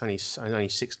 Obviously, it's only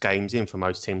 6 games in for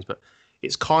most teams, but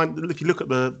it's if you look at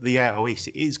the AL East,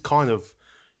 it is kind of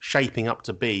shaping up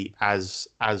to be as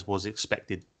was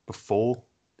expected before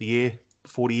the year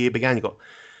began. You've got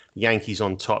the Yankees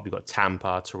on top, you've got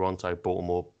Tampa, Toronto,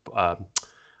 Baltimore,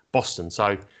 Boston.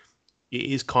 So it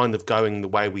is kind of going the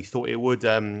way we thought it would.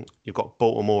 You've got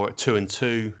Baltimore at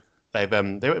 2-2.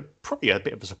 They're probably a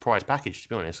bit of a surprise package, to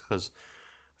be honest, because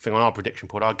I think on our prediction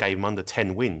pod I gave them under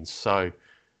 10 wins. So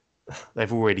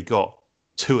they've already got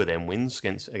 2 of them wins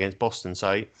against Boston.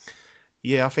 So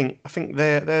yeah, I think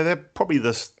they're probably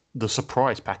the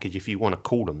surprise package, if you want to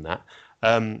call them that.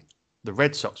 The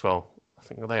Red Sox, well, I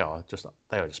think they are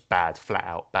just bad, flat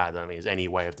out bad. I don't think there's any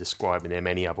way of describing them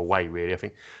any other way, really. I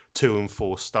think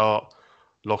 2-4 start,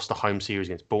 lost the home series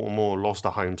against Baltimore, lost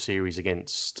the home series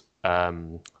against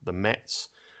the Mets.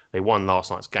 They won last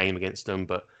night's game against them,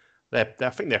 but I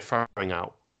think they're throwing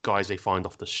out guys they find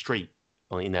off the street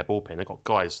in their bullpen. They've got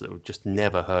guys that we've just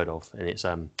never heard of, and it's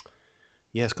going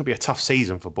to be a tough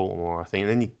season for Baltimore, I think.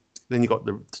 And then you got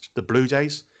the Blue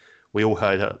Jays. We all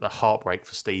heard the heartbreak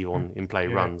for Steve on in-play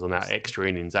runs on that extra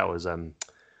innings. That was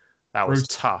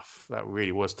tough. That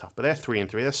really was tough. But they're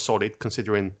 3-3. They're solid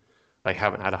considering they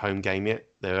haven't had a home game yet.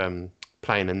 They're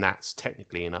playing the Nats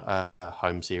technically in a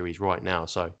home series right now.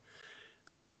 So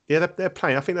yeah, they're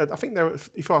playing. I think they're.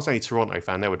 If I was only Toronto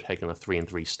fan, they would have taken a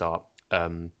 3-3 start.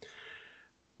 Then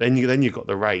you've got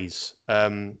the Rays,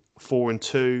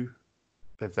 4-2.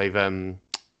 They've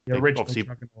obviously.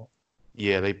 Juggernaut.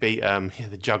 Yeah, they beat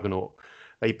the Juggernaut.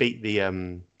 They beat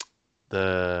the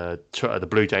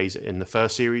Blue Jays in the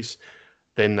first series.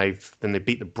 Then they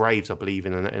beat the Braves, I believe,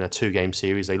 in a 2-game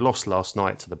series. They lost last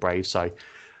night to the Braves, so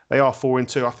they are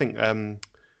 4-2. I think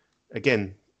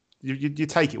again, you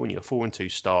take it when you're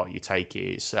 4-2 start. You take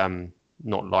it. It's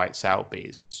not lights out, but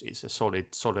it's a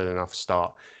solid enough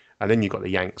start. And then you've got the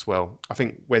Yanks. Well, I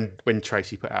think when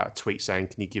Tracy put out a tweet saying,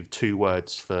 "Can you give 2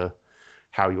 words for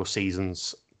how your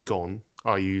season's gone?"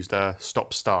 I used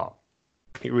stop-start.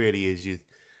 It really is.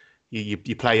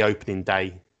 You play opening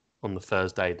day on the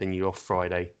Thursday, then you're off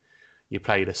Friday. You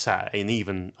play the Saturday, and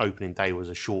even opening day was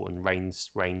a shortened rain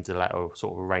delay or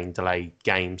sort of rain delay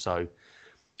game. So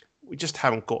we just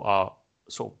haven't got our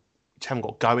haven't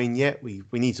got going yet. We've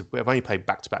only played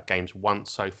back-to-back games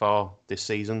once so far this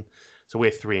season, so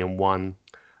we're 3-1.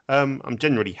 I'm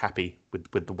generally happy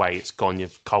with the way it's gone.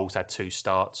 Cole's had 2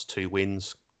 starts, 2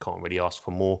 wins. Can't really ask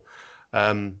for more.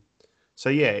 So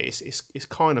yeah, it's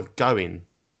kind of going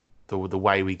the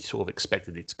way we sort of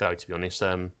expected it to go. To be honest,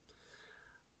 I'm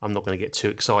not going to get too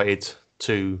excited,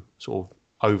 too sort of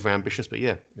over ambitious, but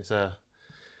yeah, it's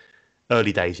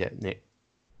early days yet, Nick.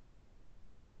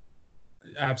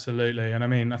 Absolutely. And I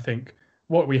mean, I think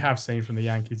what we have seen from the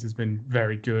Yankees has been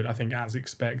very good. I think as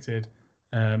expected.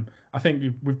 I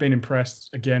think we've been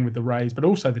impressed again with the Rays, but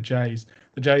also the Jays.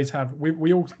 The Jays have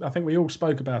we all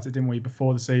spoke about it, didn't we,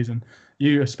 before the season?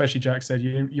 You, especially Jack, said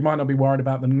you might not be worried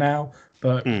about them now,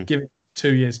 but give it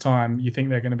 2 years' time, you think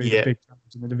they're going to be the big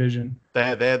champions in the division.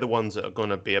 They're the ones that are going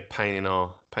to be a pain in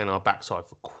our backside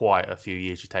for quite a few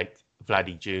years. You take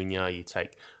Vladdy Jr., you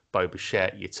take Bo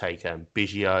Bichette, you take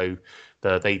Biggio.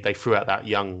 They threw out that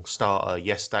young starter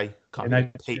yesterday.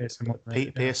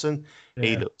 Pete Pearson. Yeah.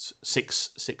 He looked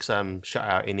six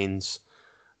shutout innings.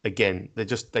 Again,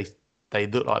 they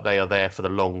look like they are there for the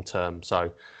long term.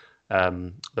 So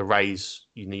the Rays,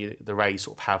 the Rays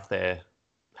sort of have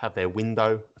their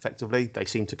window effectively. They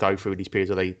seem to go through these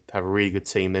periods where they have a really good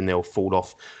team, then they'll fall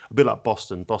off. A bit like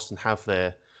Boston. Boston have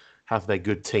their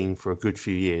good team for a good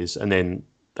few years, and then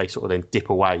they sort of then dip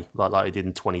away like they did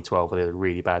in 2012 where they had a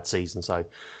really bad season. So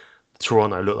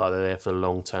Toronto look like they're there for the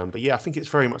long term. But yeah, I think it's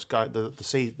very much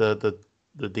the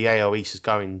AL East is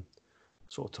going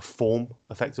sort of to form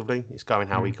effectively. It's going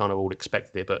how we kind of all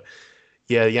expected it. But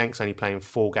yeah, the Yanks only playing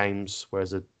 4 games,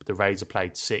 whereas the Rays have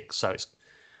played 6. So it's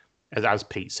as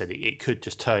Pete said, it could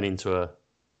just turn into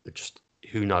just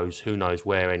who knows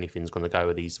where anything's going to go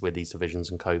with these divisions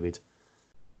and COVID.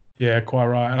 Yeah, quite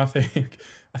right. And I think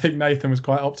Nathan was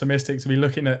quite optimistic to be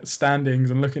looking at standings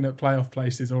and looking at playoff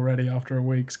places already after a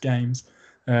week's games,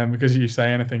 because you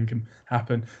say anything can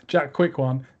happen. Jack, quick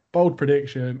one, bold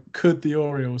prediction: could the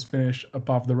Orioles finish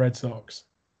above the Red Sox?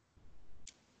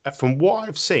 From what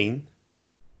I've seen,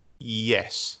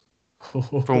 yes.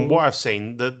 From what I've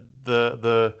seen,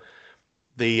 the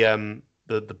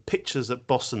pictures that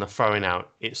Boston are throwing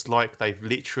out, it's like they've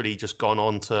literally just gone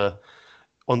onto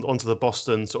the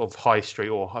Boston sort of high street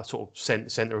or sort of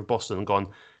centre of Boston and gone,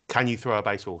 can you throw a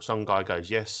baseball? Some guy goes,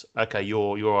 yes. Okay,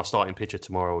 you're our starting pitcher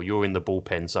tomorrow. Or you're in the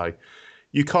bullpen. So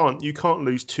you can't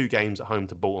lose 2 games at home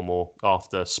to Baltimore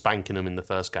after spanking them in the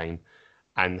first game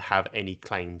and have any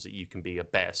claims that you can be a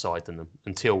better side than them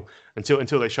until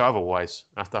they show otherwise.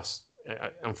 That's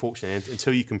unfortunately,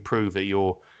 until you can prove that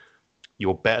you're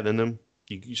better than them,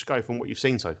 you just go from what you've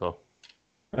seen so far.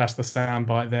 That's the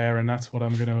soundbite there, and that's what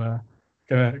I'm going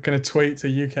to tweet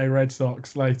to UK Red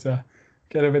Sox later.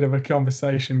 Get a bit of a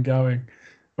conversation going.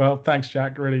 Well, thanks,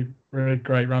 Jack. Really, really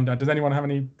great rundown. Does anyone have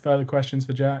any further questions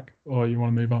for Jack, or you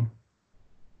want to move on?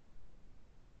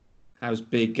 How's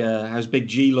Big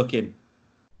G looking?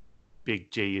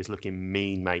 Big G is looking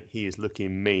mean, mate. He is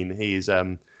looking mean. He is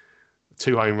 2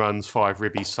 home runs, 5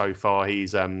 ribbies so far.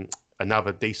 He's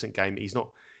another decent game. He's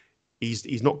not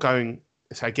going.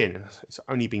 So again, it's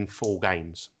only been 4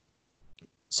 games,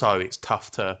 so it's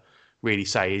tough to really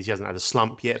say he hasn't had a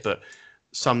slump yet. But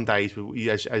some days,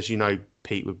 as you know,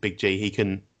 Pete, with Big G, he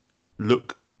can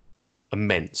look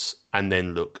immense and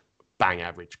then look bang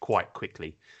average quite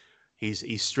quickly.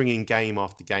 He's stringing game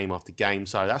after game after game.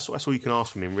 So that's all you can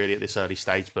ask from him really at this early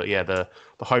stage. But yeah, the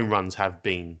home runs have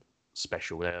been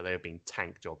special. They have been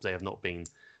tank jobs. They have not been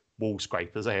wall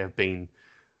scrapers. They have been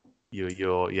as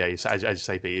you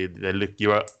say, Pete,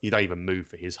 you don't even move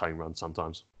for his home run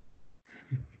sometimes.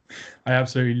 I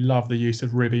absolutely love the use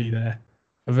of ribby there.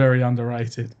 Very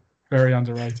underrated.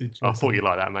 I thought you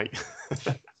liked that, mate.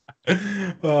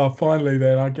 Well, finally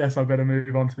then, I guess I've got to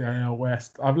move on to the AL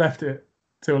West. I've left it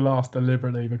till last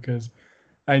deliberately because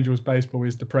Angels baseball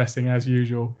is depressing as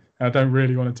usual. I don't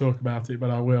really want to talk about it, but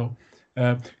I will.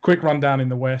 Quick rundown in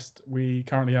the West. We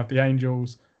currently have the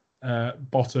Angels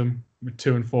bottom with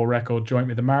 2-4 record, joint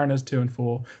with the Mariners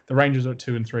 2-4. The Rangers are at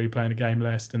 2-3, playing a game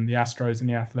less, and the Astros and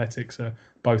the Athletics are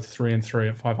both 3-3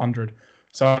 at 500.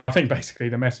 So I think basically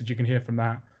the message you can hear from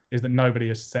that is that nobody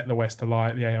has set the West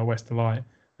alight, the AL West alight.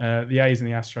 The A's and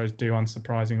the Astros do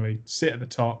unsurprisingly sit at the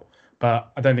top,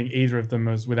 but I don't think either of them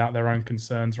is without their own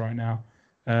concerns right now.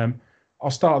 I'll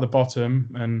start at the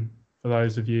bottom, and for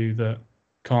those of you that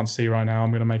can't see right now, I'm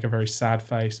going to make a very sad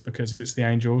face because it's the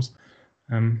Angels,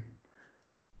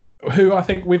 who I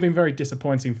think we've been very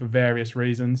disappointing for various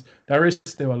reasons. There is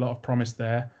still a lot of promise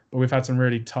there, but we've had some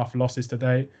really tough losses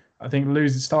today. I think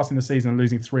starting the season and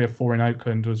losing 3 or 4 in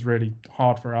Oakland was really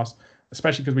hard for us.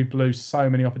 especially because we blew so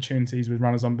many opportunities with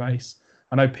runners on base.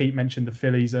 I know Pete mentioned the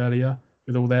Phillies earlier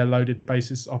with all their loaded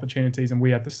bases opportunities, and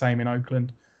we had the same in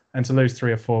Oakland. And to lose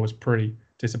 3 or 4 was pretty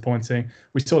disappointing.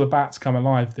 We saw the bats come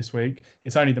alive this week.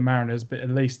 It's only the Mariners, but at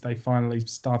least they finally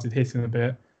started hitting a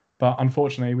bit. But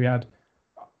unfortunately,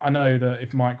 I know that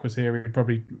if Mike was here, he'd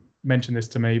probably mention this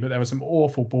to me, but there was some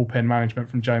awful bullpen management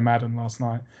from Joe Madden last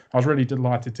night. I was really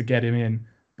delighted to get him in,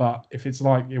 but if it's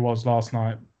like it was last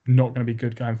night, not going to be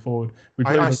good going forward.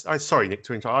 Sorry, Nick,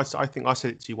 to interrupt. I think I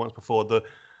said it to you once before.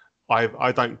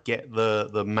 I don't get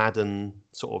the Madden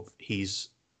sort of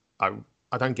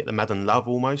I don't get the Madden love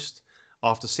almost.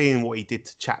 After seeing what he did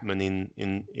to Chapman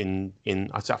in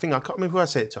I think I can't remember who I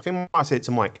said it to. I think I said it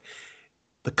to Mike.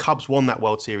 The Cubs won that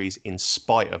World Series in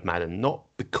spite of Madden, not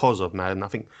because of Madden. I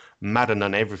think Madden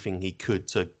done everything he could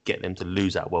to get them to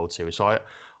lose that World Series. So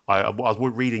I was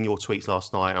reading your tweets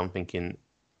last night. And I'm thinking,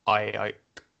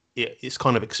 it's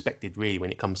kind of expected really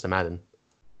when it comes to Madden.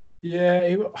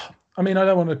 Yeah, I mean, I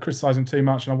don't want to criticise him too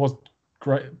much, and I was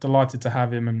delighted to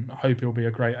have him, and hope he'll be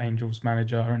a great Angels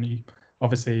manager. And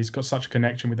he's got such a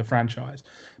connection with the franchise.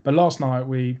 But last night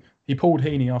he pulled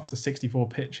Heaney after 64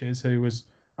 pitches, who was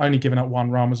only given up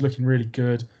 1 run, was looking really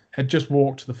good, had just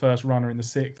walked the first runner in the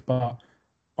 6th, but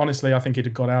honestly, I think he'd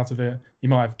have got out of it. He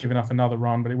might have given up another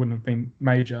run, but it wouldn't have been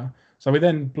major. So we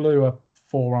then blew a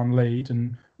 4-run lead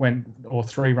and or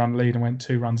 3-run lead and went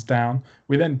 2 runs down.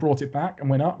 We then brought it back and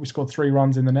went up. We scored 3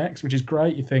 runs in the next, which is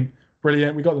great. You think,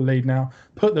 brilliant, we got the lead now.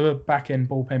 Put the back end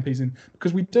bullpen piece in,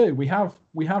 because we do. We have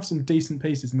some decent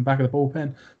pieces in the back of the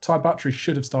bullpen. Ty Buttrey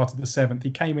should have started the 7th.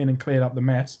 He came in and cleared up the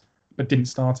mess, but didn't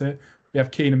start it. We have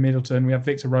Keenan Middleton. We have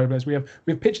Victor Robles. We have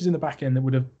pitchers in the back end that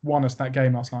would have won us that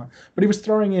game last night. But he was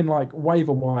throwing in like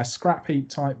waiver wire, scrap heap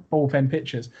type bullpen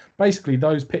pitchers. Basically,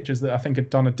 those pitchers that I think had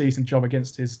done a decent job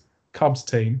against his Cubs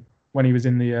team when he was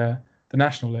in the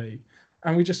National League,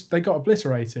 and they got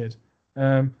obliterated,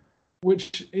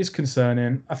 which is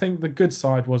concerning. I think the good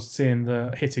side was seeing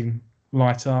the hitting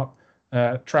light up.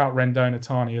 Trout, Rendon,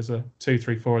 Ohtani as a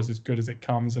 2-3-4 is as good as it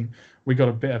comes, and we got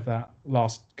a bit of that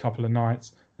last couple of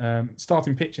nights.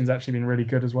 Starting pitching's actually been really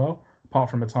good as well, apart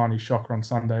from Ohtani's shocker on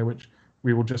Sunday, which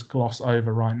we will just gloss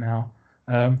over right now.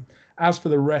 As for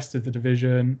the rest of the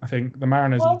division, I think the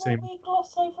Mariners are the team. Why won't we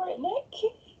gloss over it,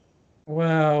 Nick?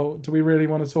 Well, do we really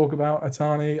want to talk about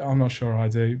Ohtani? I'm not sure I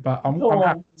do, but I'm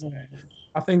happy to.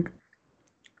 I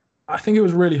think it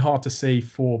was really hard to see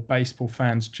for baseball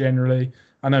fans generally.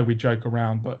 I know we joke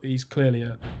around, but he's clearly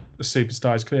a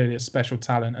superstar. He's clearly a special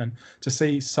talent, and to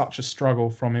see such a struggle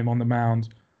from him on the mound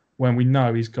when we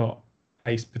know he's got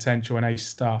ace potential and ace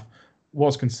stuff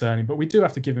was concerning. But we do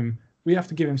have to give him. We have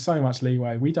to give him so much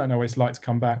leeway. We don't know what it's like to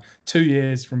come back. 2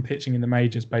 years from pitching in the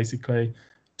majors, basically.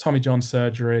 Tommy John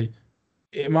surgery.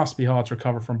 It must be hard to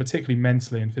recover from, particularly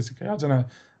mentally and physically. I don't know.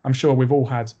 I'm sure we've all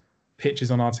had pitchers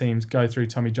on our teams go through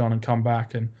Tommy John and come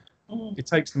back, and it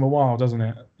takes them a while, doesn't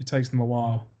it? It takes them a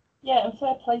while. Yeah, and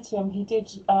fair play to him. He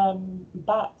did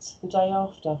bat the day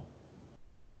after.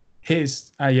 He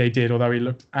did, although he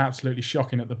looked absolutely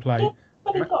shocking at the plate. Yeah,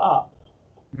 but he got up.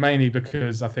 Mainly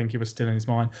because I think he was still in his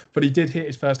mind. But he did hit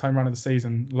his first home run of the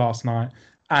season last night.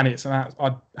 And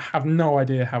I have no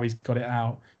idea how he's got it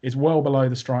out. It's well below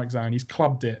the strike zone. He's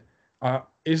clubbed it.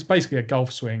 It's basically a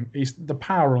golf swing. The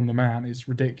power on the man is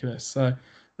ridiculous. So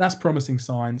that's promising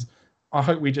signs. I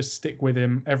hope we just stick with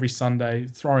him every Sunday,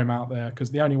 throw him out there,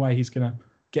 because the only way he's going to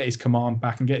get his command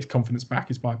back and get his confidence back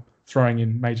is by throwing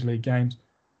in major league games.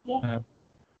 Yeah.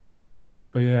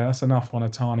 But yeah, that's enough on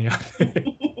Ohtani, I think.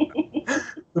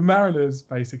 The Mariners,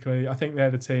 basically, I think they're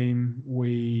the team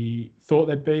we thought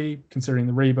they'd be, considering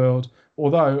the rebuild.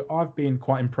 Although I've been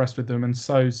quite impressed with them, and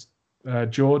so's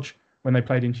George when they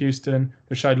played in Houston.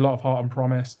 They showed a lot of heart and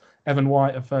promise. Evan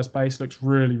White at first base looks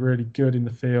really, really good in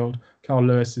the field. Carl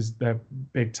Lewis is their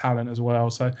big talent as well.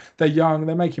 So they're young,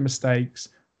 they're making mistakes,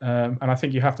 and I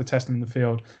think you have to test them in the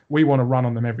field. We want to run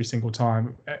on them every single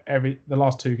time. The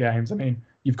last 2 games, I mean,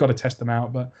 you've got to test them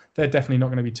out, but they're definitely not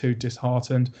going to be too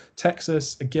disheartened.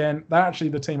 Texas, again, they're actually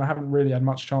the team I haven't really had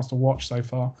much chance to watch so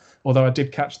far, although I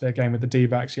did catch their game with the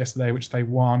D-backs yesterday, which they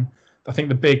won. I think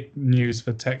the big news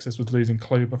for Texas was losing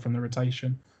Kluber from the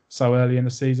rotation so early in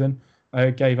the season.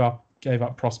 They gave up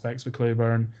prospects for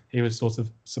Kluber, and he was sort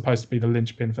of supposed to be the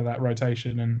linchpin for that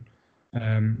rotation,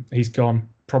 and he's gone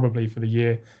probably for the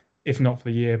year, if not for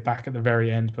the year, back at the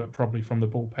very end, but probably from the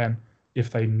bullpen if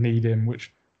they need him,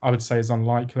 which I would say is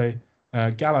unlikely.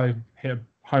 Gallo hit a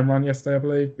home run yesterday, I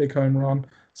believe, big home run.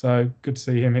 So good to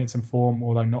see him hit some form,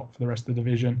 although not for the rest of the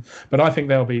division. But I think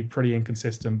they'll be pretty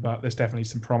inconsistent, but there's definitely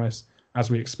some promise, as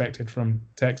we expected from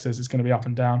Texas. It's going to be up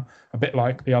and down, a bit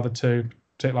like the other two,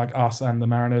 like us and the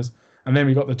Mariners. And then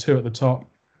we got the two at the top.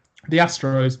 The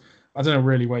Astros, I don't know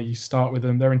really where you start with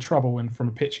them. They're in trouble and from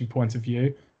a pitching point of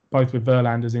view, both with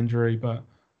Verlander's injury, but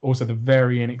also the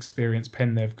very inexperienced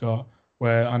pen they've got,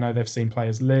 where I know they've seen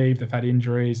players leave, they've had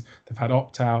injuries, they've had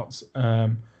opt-outs.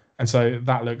 And so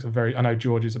that looks I know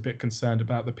George is a bit concerned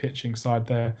about the pitching side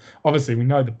there. Obviously, we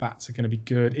know the bats are going to be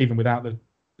good. Even without the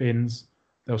bins,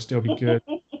 they'll still be good.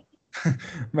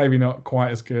 Maybe not quite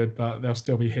as good, but they'll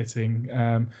still be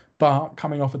hitting. But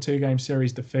coming off a 2-game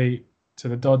series defeat to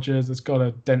the Dodgers, it's got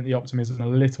to dent the optimism a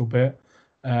little bit.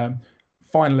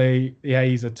 Finally, the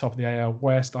A's are top of the AL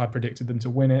West. I predicted them to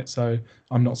win it, so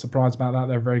I'm not surprised about that.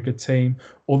 They're a very good team.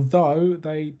 Although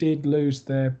they did lose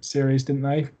their series, didn't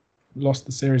they? Lost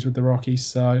the series with the Rockies,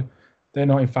 so they're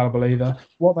not infallible either.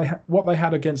 What they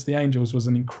had against the Angels was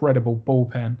an incredible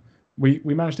bullpen. We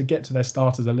managed to get to their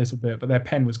starters a little bit, but their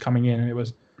pen was coming in and it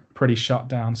was pretty shut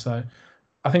down. So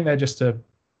I think they're just a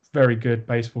very good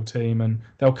baseball team, and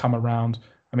they'll come around.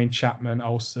 I mean, Chapman,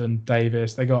 Olsen,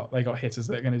 Davis, they got hitters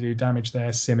that are going to do damage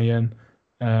there. Simeon,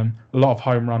 a lot of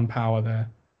home run power there.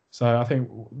 So I think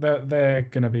they're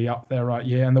going to be up there right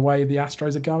here. And the way the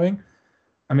Astros are going,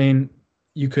 I mean,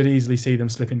 you could easily see them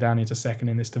slipping down into second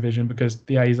in this division because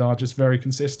the A's are just very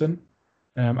consistent.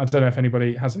 I don't know if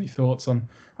anybody has any thoughts on.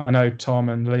 I know Tom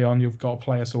and Leon, you've got to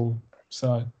play us all.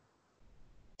 So,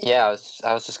 yeah,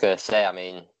 I was just going to say. I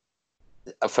mean,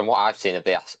 from what I've seen of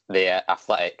the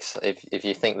Athletics, if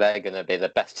you think they're going to be the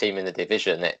best team in the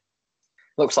division, it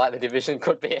looks like the division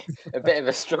could be a bit of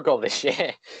a struggle this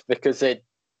year because it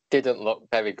didn't look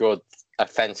very good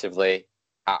offensively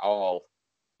at all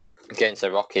against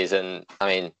the Rockies. And I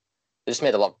mean, they just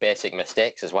made a lot of basic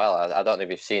mistakes as well. I don't know if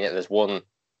you've seen it. There's one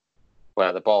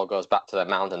where the ball goes back to the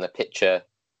mound and the pitcher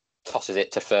tosses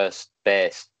it to first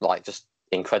base, like just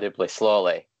incredibly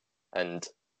slowly. And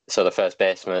so the first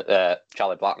baseman,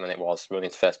 Charlie Blackmon, it was running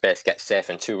to first base, gets safe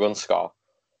and 2-run score.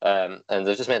 And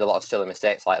they've just made a lot of silly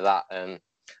mistakes like that. And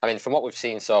I mean, from what we've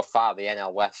seen so far, the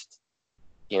NL West,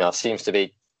 seems to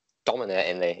be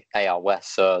dominating the AL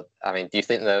West. So, I mean, do you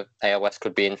think the AL West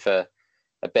could be in for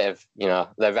a bit of,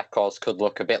 their records could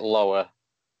look a bit lower,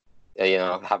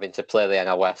 having to play the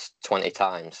NL West 20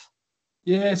 times?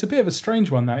 Yeah, it's a bit of a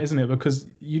strange one, that, isn't it? Because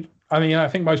I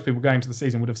think most people going to the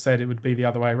season would have said it would be the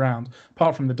other way around.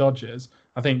 Apart from the Dodgers,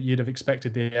 I think you'd have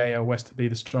expected the AL West to be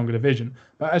the stronger division.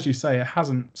 But as you say, it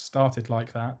hasn't started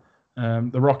like that.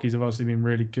 The Rockies have obviously been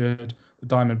really good. The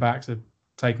Diamondbacks have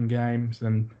taken games,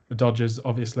 and the Dodgers,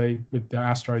 obviously, with the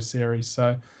Astros series.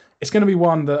 So it's going to be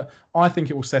one that I think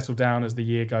it will settle down as the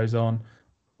year goes on.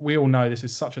 We all know this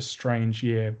is such a strange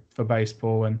year for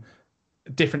baseball, and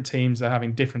different teams are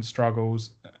having different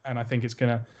struggles. And I think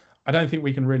I don't think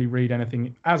we can really read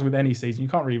anything, as with any season, you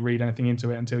can't really read anything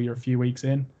into it until you're a few weeks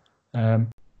in. But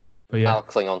yeah. I'll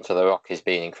cling on to the Rockies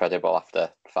being incredible after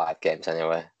 5 games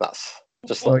anyway. That's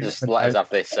just let us have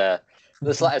this.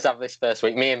 Just let us have this first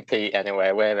week. Me and Pete,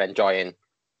 anyway, we're enjoying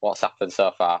what's happened so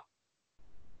far.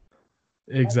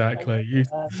 Exactly.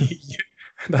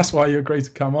 That's why you agreed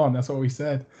to come on. That's what we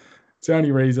said. It's the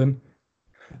only reason.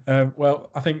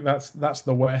 Well, I think that's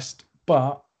the West.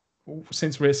 But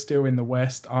since we're still in the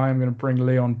West, I'm going to bring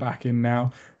Leon back in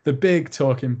now. The big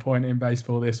talking point in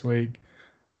baseball this week: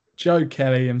 Joe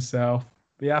Kelly himself,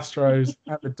 the Astros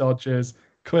and the Dodgers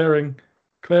clearing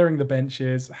the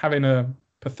benches, having a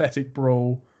pathetic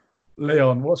brawl.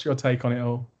 Leon, what's your take on it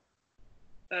all?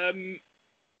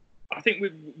 I think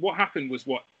what happened was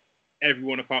what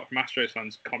everyone apart from Astros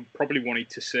fans probably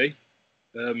wanted to see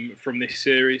from this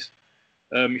series.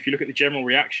 If you look at the general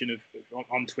reaction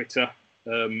on Twitter,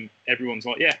 everyone's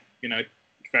like, yeah,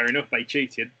 fair enough, they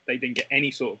cheated. They didn't get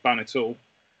any sort of ban at all.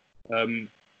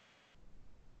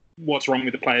 What's wrong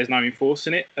with the players now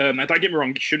enforcing it? Now, don't get me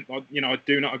wrong, I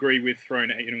do not agree with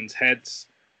throwing it at anyone's heads.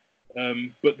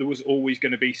 But there was always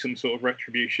going to be some sort of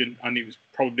retribution, and it was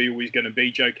probably always going to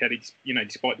be Joe Kelly.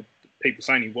 Despite the people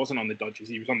saying he wasn't on the Dodgers,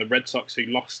 he was on the Red Sox, who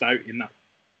lost out in that,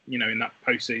 in that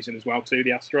postseason as well to the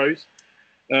Astros.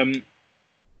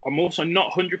 I'm also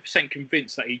not 100%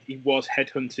 convinced that he was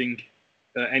headhunting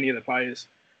any of the players.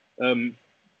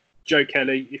 Joe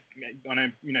Kelly,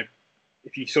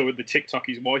 if you saw the TikTok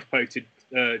his wife posted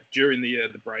during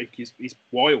the break, he's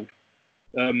wild.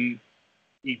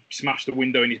 He smashed the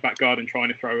window in his back garden trying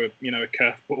to throw a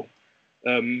curveball.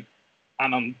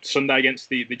 And on Sunday against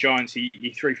the Giants,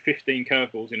 he threw 15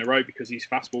 curveballs in a row because his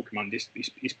fastball command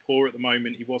is poor at the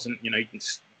moment. He wasn't, he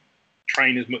didn't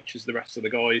train as much as the rest of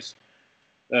the guys.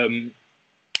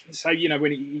 So,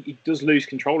 when he does lose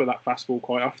control of that fastball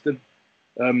quite often,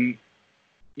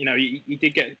 he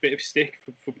did get a bit of stick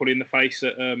for putting the face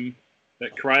at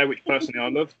Correa, which personally I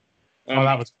loved.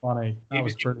 That was funny. That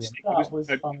was it brilliant. That was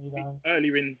funny though.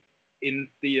 Earlier in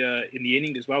the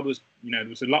inning as well, there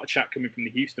was a lot of chat coming from the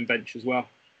Houston bench as well,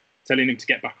 telling him to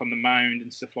get back on the mound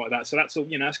and stuff like that. So that's all.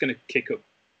 That's going to kick up,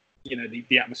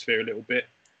 the atmosphere a little bit.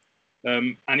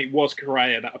 And it was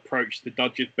Correa that approached the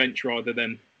Dodgers bench rather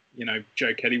than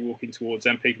Joe Kelly walking towards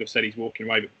them. People have said he's walking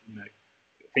away, but I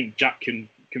think Jack can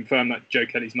confirm that Joe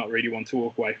Kelly's not really one to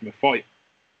walk away from a fight.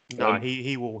 No,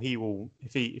 he will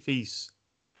if he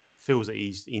feels that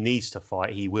he needs to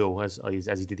fight, he will, as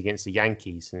he did against the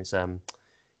Yankees. And it's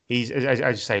he's as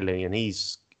you say, Lillian.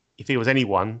 If it was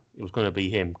anyone, it was going to be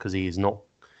him, because he is not.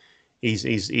 He's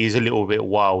a little bit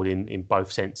wild in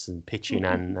both sense and pitching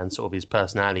and sort of his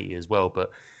personality as well.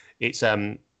 But it's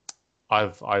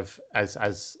I've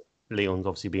as Leon's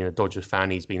obviously being a Dodgers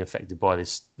fan, he's been affected by the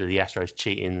Astros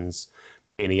cheatings.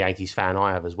 Being a Yankees fan,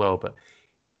 I have as well. But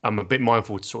I'm a bit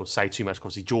mindful to sort of say too much,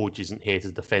 because obviously George isn't here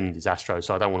to defend his Astros,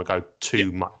 so I don't want to go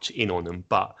too much in on them.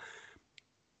 But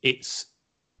it's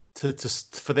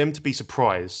for them to be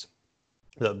surprised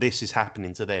that this is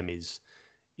happening to them is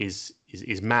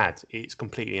mad. It's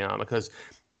completely out, because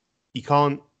you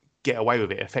can't get away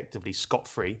with it effectively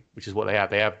scot-free, which is what they have.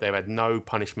 They've had no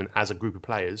punishment as a group of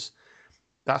players.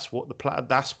 That's what the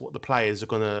players are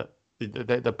gonna.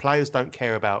 The players don't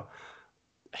care about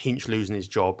Hinch losing his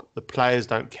job. The players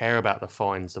don't care about the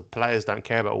fines. The players don't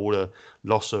care about all the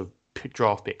loss of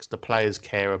draft picks. The players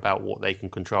care about what they can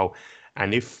control.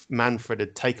 And if Manfred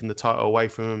had taken the title away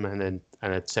from him and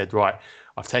had said, right,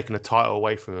 I've taken the title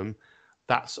away from him,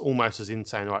 that's almost as in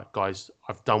saying, right, guys,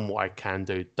 I've done what I can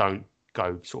do. Don't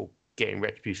go sort of getting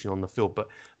retribution on the field. But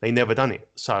they never done it.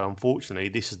 So unfortunately,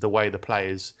 this is the way the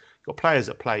players got players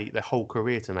that play their whole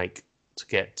career to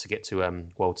get to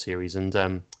World Series.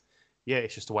 And yeah,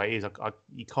 it's just the way it is.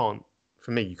 You can't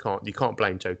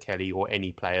blame Joe Kelly or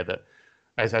any player that,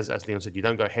 as Leon said, you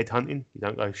don't go head hunting, you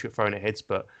don't go throwing at heads,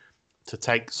 but to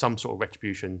take some sort of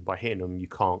retribution by hitting them, you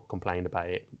can't complain about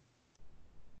it.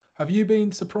 Have you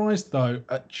been surprised, though,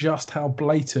 at just how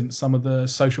blatant some of the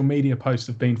social media posts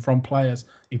have been from players,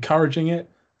 encouraging it,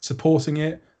 supporting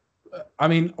it? I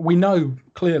mean, we know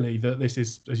clearly that this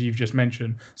is, as you've just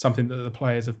mentioned, something that the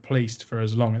players have policed for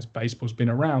as long as baseball's been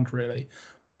around, really.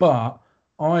 But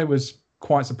I was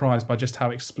quite surprised by just how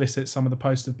explicit some of the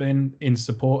posts have been in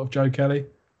support of Joe Kelly.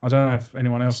 I don't know if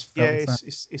anyone else felt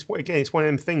it's one of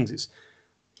them things. It's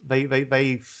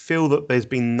they feel that there's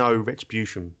been no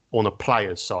retribution on a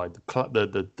player's side.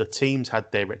 The teams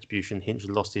had their retribution. Hinch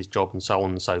lost his job and so on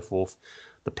and so forth.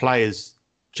 The players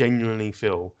genuinely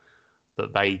feel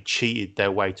that they cheated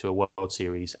their way to a World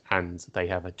Series, and they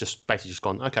have just basically just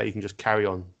gone, okay, you can just carry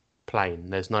on playing.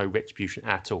 There's no retribution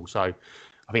at all. So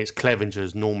I think it's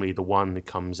Clevenger's normally the one that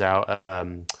comes out.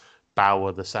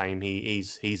 Bauer the same.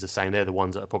 He's the same. They're the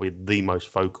ones that are probably the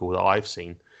most vocal that I've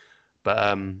seen.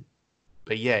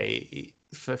 But yeah,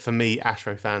 for me,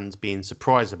 Astro fans being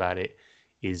surprised about it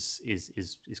is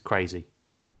crazy.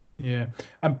 Yeah.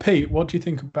 And Pete, what do you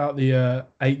think about the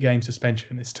 8-game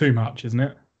suspension? It's too much, isn't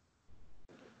it?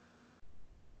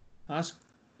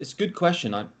 It's a good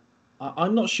question.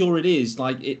 I'm not sure it is.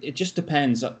 Like it just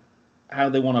depends how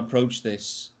they want to approach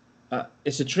this.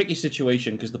 It's a tricky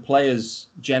situation because the players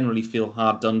generally feel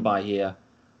hard done by here.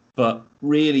 But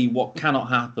really what cannot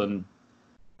happen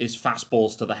is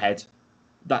fastballs to the head.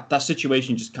 That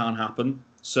situation just can't happen.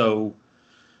 So,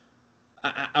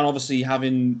 and obviously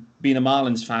having been a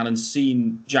Marlins fan and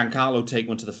seen Giancarlo take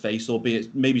one to the face,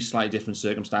 albeit maybe slightly different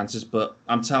circumstances, but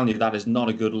I'm telling you, that is not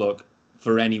a good look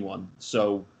for anyone.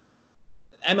 So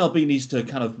MLB needs to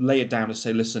kind of lay it down and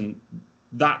say, listen,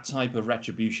 that type of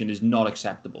retribution is not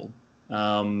acceptable.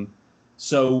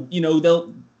 So,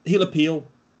 he'll appeal.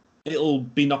 It'll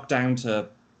be knocked down to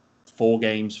 4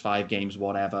 games, 5 games,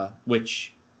 whatever,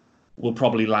 which will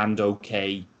probably land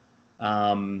okay.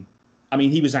 I mean,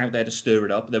 he was out there to stir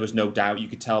it up. There was no doubt. You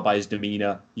could tell by his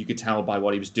demeanor. You could tell by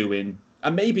what he was doing.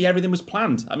 And maybe everything was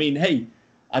planned. I mean, hey,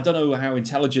 I don't know how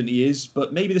intelligent he is,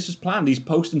 but maybe this was planned. He's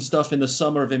posting stuff in the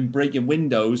summer of him breaking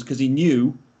windows because he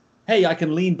knew, hey, I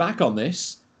can lean back on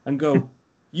this and go,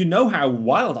 you know how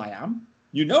wild I am.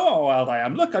 You know how wild I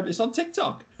am. Look, it's on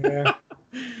TikTok. Yeah.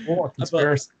 What a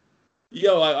conspiracy.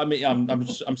 I mean, I'm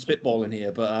spitballing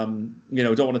here, but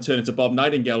don't want to turn into Bob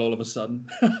Nightingale all of a sudden.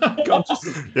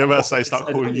 You're about to say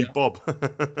start calling you Bob.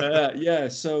 Yeah.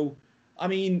 So, I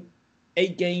mean,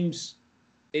 8 games,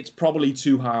 it's probably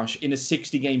too harsh. In a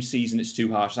 60-game season, it's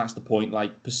too harsh. That's the point.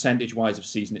 Like percentage-wise of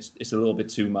season, it's a little bit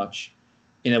too much.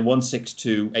 In a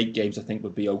 162, 8 games, I think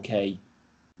would be okay.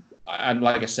 And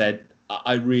like I said,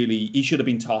 he should have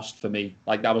been tossed for me.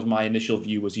 Like that was my initial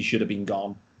view, was he should have been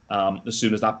gone. As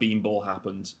soon as that beanball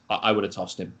happened, I would have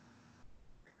tossed him.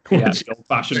 Yeah, the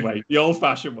old-fashioned way. The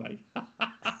old-fashioned way.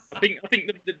 I think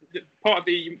the part of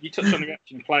the you touched on the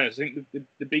reaction of players. I think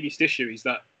the biggest issue is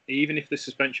that even if the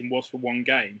suspension was for one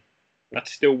game,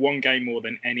 that's still one game more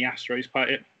than any Astros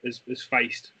player has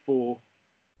faced for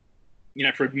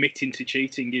admitting to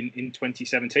cheating in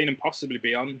 2017 and possibly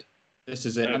beyond. This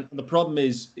is it. And the problem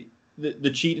is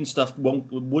the cheating stuff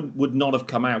would not have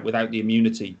come out without the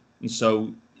immunity, and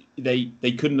so they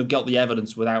couldn't have got the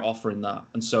evidence without offering that,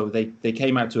 and so they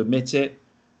came out to admit it.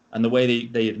 And the way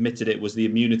they admitted it was the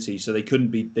immunity, so they couldn't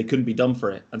be done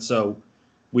for it. And so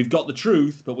we've got the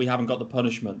truth, but we haven't got the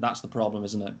punishment. That's the problem,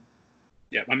 isn't it?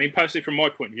 Yeah, I mean, personally, from my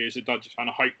point of view as a Dodgers fan,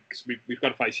 I hope, because we've got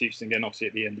to face Houston again, obviously,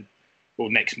 at the end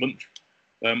of next month.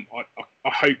 I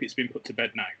hope it's been put to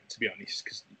bed now, to be honest,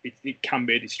 because it can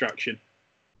be a distraction.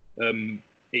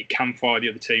 It can fire the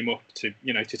other team up to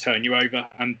turn you over,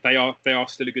 and they are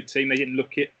still a good team. They didn't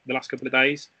look it the last couple of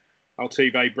days.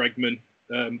 Altuve, Bregman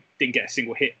didn't get a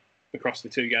single hit across the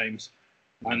two games,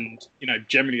 and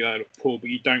generally they look poor. But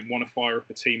you don't want to fire up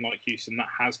a team like Houston that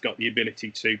has got the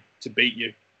ability to beat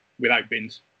you without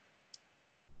bins.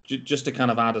 Just to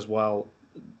kind of add as well,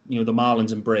 the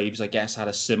Marlins and Braves, I guess, had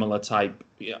a similar type,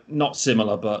 not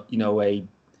similar, but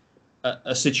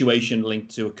a situation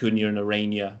linked to Acuna and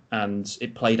Urania, and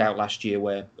it played out last year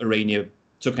where Urania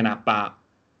took an at bat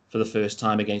for the first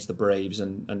time against the Braves,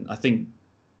 and I think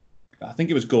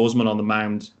it was Gausman on the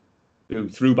mound who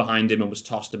threw behind him and was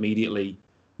tossed immediately.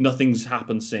 Nothing's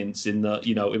happened since. It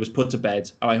was put to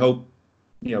bed. I hope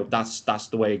that's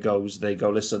the way it goes. They go,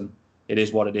 listen, it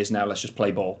is what it is now. Let's just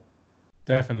play ball.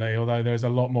 Definitely, although there's a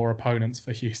lot more opponents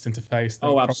for Houston to face.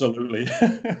 Oh, absolutely.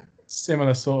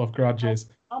 Similar sort of grudges.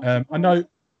 I know.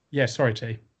 Yeah, sorry,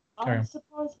 T. I'm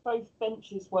surprised both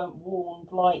benches weren't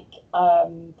warned like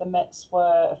the Mets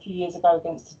were a few years ago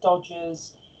against the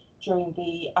Dodgers during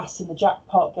the Ass in the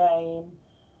Jackpot game.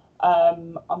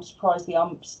 I'm surprised the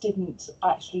umps didn't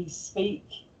actually speak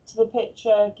to the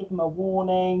pitcher, give him a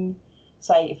warning,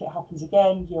 say if it happens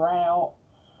again, you're out.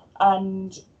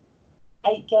 And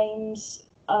 8 games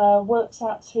works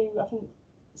out to, I think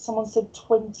someone said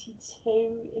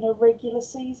 22 in a regular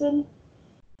season.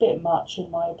 Bit much in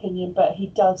my opinion, but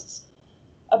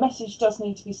a message does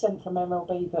need to be sent from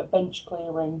MLB that bench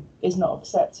clearing is not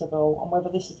acceptable, and whether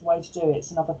this is the way to do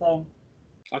it's another thing.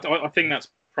 I think that's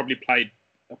probably played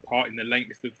a part in the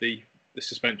length of the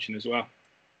suspension as well,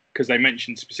 because they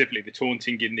mentioned specifically the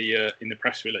taunting in the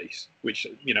press release, which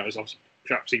has obviously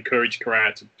perhaps encouraged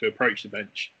Correa to approach the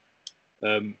bench,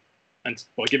 and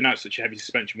by giving out such a heavy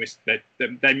suspension,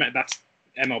 that's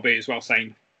MLB as well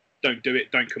saying, don't do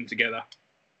it, don't come together.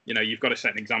 You've got to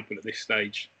set an example at this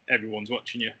stage. Everyone's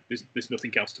watching you. There's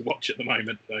nothing else to watch at the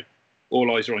moment, so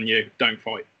all eyes are on you. Don't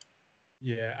fight.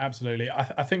 Yeah, absolutely.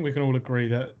 I think we can all agree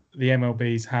that the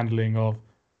MLB's handling of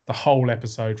the whole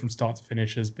episode from start to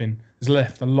finish has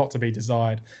left a lot to be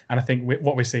desired. And I think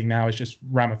what we're seeing now is just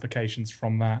ramifications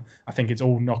from that. I think it's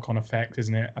all knock-on effect,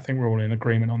 isn't it? I think we're all in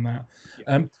agreement on that.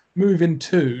 Yeah. Moving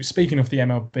to, speaking of the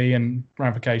MLB and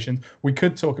ramifications, we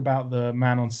could talk about the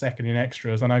man on second in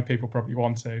extras. I know people probably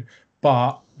want to,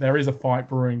 but there is a fight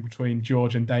brewing between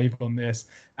George and Dave on this,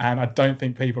 and I don't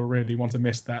think people really want to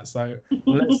miss that. So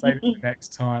let's save it for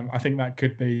next time. I think that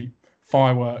could be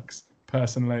fireworks,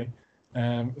 personally.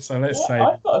 So let's say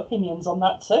I've got opinions on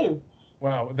that too.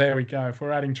 Well, there we go. If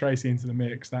we're adding Tracy into the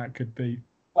mix, that could be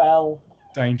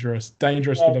dangerous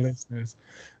yes. For the listeners.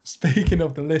 Speaking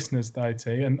of the listeners, though,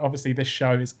 T, and obviously this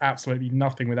show is absolutely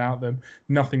nothing without them,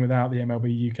 nothing without the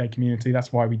MLB UK community.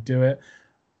 That's why we do it.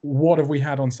 What have we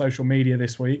had on social media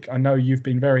this week? I know you've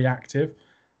been very active.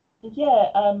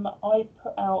 Yeah, I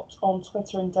put out on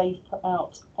Twitter and Dave put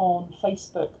out on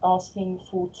Facebook asking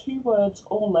for 2 words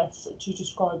or less to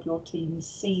describe your team's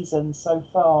season so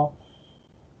far.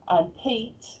 And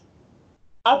Pete,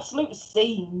 Absolute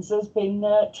Scenes has been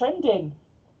trending.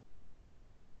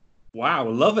 Wow,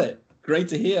 love it. Great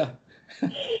to hear.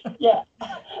 Yeah,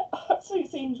 Absolute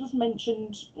Scenes was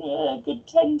mentioned a good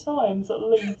 10 times at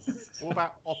least. What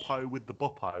about Oppo with the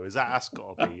Boppo? That's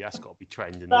got to be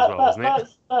trending as well, isn't it?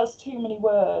 That's too many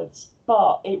words,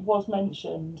 but it was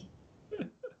mentioned.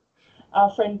 Our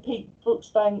friend Pete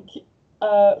Brooksbank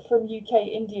from UK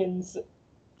Indians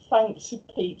thanked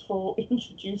Pete for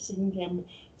introducing him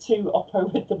to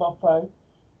Oppo with the Boppo.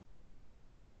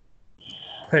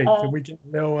 Pete, can we get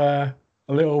a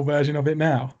little version of it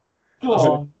now? Go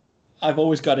on. I've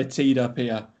always got it teed up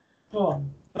here. Go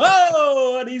on.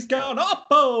 Oh, and he's gone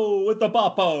Oppo with the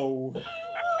Boppo.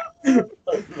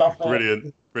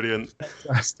 Brilliant.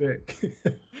 Fantastic.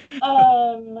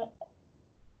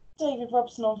 David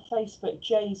Robson on Facebook,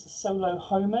 Jay's Solo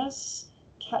Homers.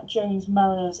 Cat Jones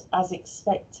Mariners as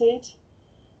expected.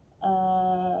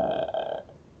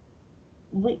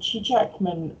 Richie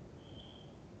Jackman,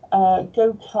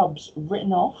 Go Cubs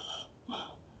written off.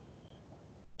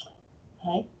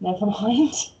 Hey, never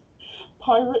mind.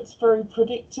 Pirates very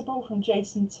predictable from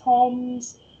Jason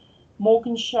Toms.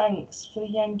 Morgan Shanks for the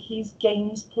Yankees,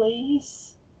 games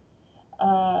please.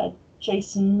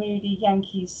 Jason Moody,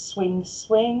 Yankees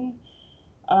swing.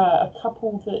 A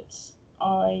couple that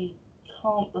I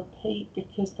can't repeat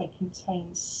because they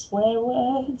contain swear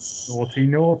words.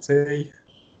 Naughty.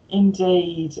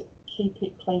 Indeed. Keep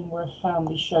it clean, we're a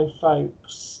family show,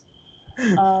 folks.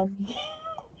 And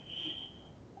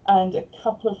a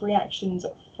couple of reactions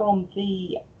from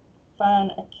the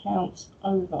fan accounts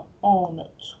over on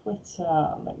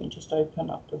Twitter. Let me just open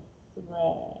up the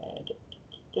thread.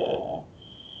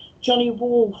 Johnny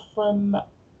Wall from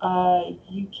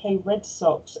UK Red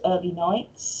Sox early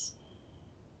nights.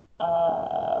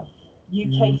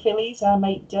 UK Phillies, our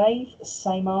mate Dave,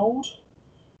 same old.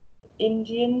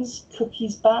 Indians,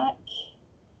 Cookies back.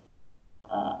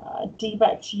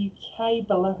 D-back to UK,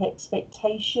 below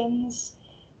expectations.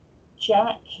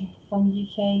 Jack from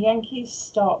UK Yankees,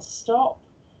 stop.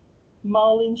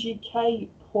 Marlins UK,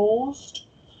 paused.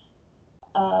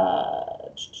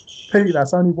 Pete,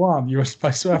 that's only one. You were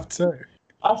supposed to have two.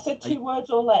 I said 2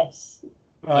 words or less.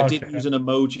 I did use an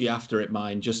emoji after it,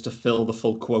 mine, just to fill the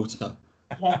full quota.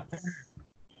 Yes.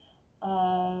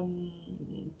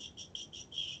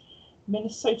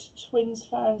 Minnesota Twins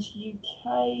fans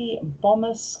UK,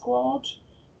 Bomber Squad,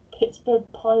 Pittsburgh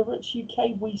Pirates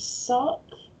UK, we suck.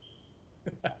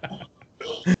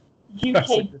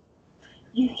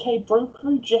 UK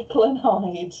Broker, Jekyll and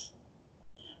Hyde.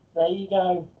 There you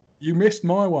go. You missed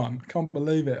my one. Can't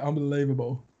believe it.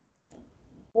 Unbelievable.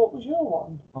 What was your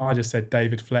one? I just said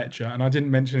David Fletcher, and I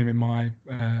didn't mention him in my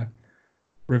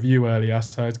review earlier,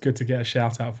 so it's good to get a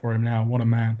shout out for him now. What a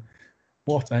man.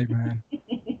 What a man.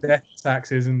 Death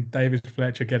taxes and David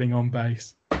Fletcher getting on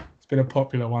base. It's been a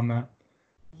popular one, that.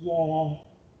 Yeah.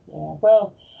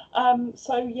 Well,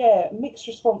 mixed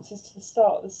responses to the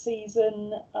start of the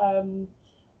season.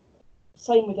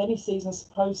 Same with any season, I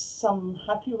suppose. Some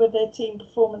happy with their team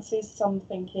performances, some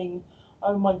thinking,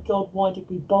 oh my God, why did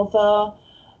we bother?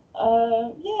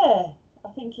 I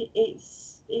think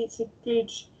it's a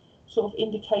good sort of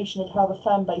indication of how the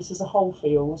fan base as a whole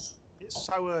feels. It's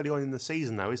so early on in the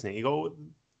season, though, isn't it? You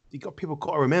got people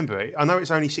got to remember it. I know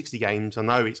it's only 60 games.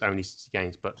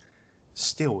 But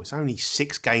still, it's only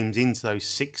 6 games into those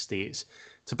 60. It's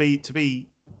to be.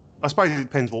 I suppose it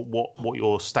depends what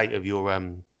your state of your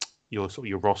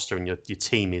roster and your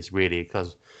team is really,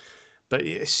 but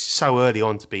it's so early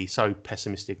on to be so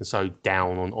pessimistic and so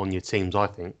down on your teams, I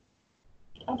think.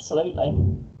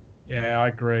 Absolutely. Yeah, I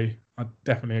agree. I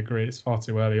definitely agree. It's far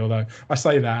too early, although I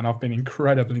say that and I've been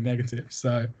incredibly negative.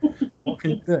 So what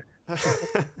can you do?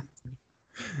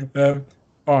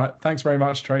 All right. Thanks very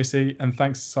much, Tracy. And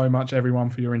thanks so much, everyone,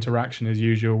 for your interaction as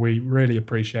usual. We really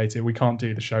appreciate it. We can't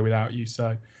do the show without you.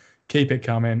 So keep it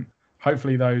coming.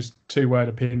 Hopefully those 2-word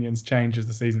opinions change as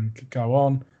the season could go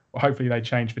on. Or hopefully they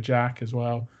change for Jack as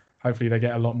well. Hopefully they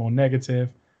get a lot more negative.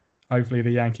 Hopefully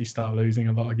the Yankees start losing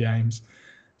a lot of games.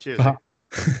 Cheers. But,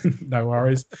 no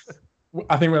worries.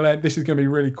 I think this is going to be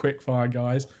really quick fire,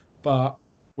 guys. But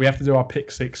we have to do our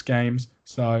pick 6 games.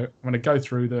 So I'm going to go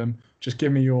through them. Just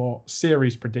give me your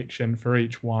series prediction for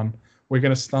each one. We're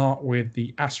going to start with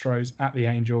the Astros at the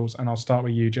Angels. And I'll start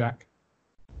with you, Jack.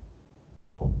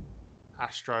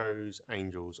 Astros,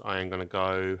 Angels. I am going to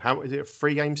go. How is it? A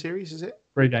 3-game series? Is it?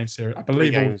 3-game series. I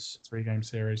believe 3 games. 3-game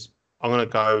series. I'm going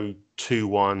to go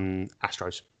 2-1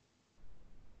 Astros.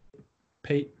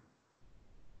 Pete.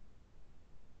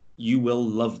 You will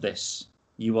love this.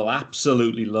 You will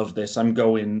absolutely love this. I'm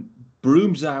going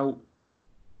brooms out,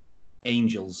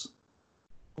 Angels.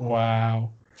 Wow.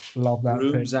 Love that.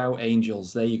 Brooms out,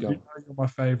 Angels. There you go. You're my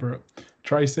favourite.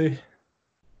 Tracy.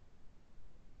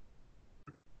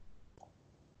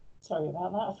 Sorry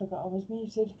about that. I forgot I was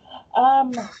muted.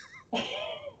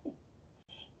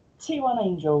 2-1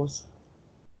 Angels.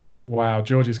 Wow,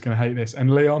 George is going to hate this.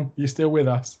 And Leon, you still with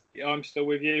us? Yeah, I'm still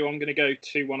with you. I'm going to go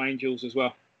 2-1 Angels as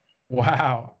well.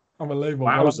 Wow, unbelievable.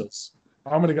 Wowzers.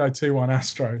 I'm going to go 2-1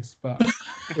 Astros, but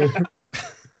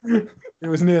it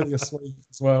was nearly a sweep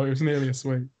as well. It was nearly a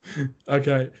sweep.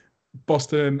 Okay,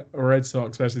 Boston Red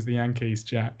Sox versus the Yankees,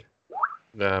 Jack.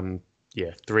 3-0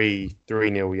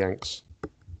 Yanks.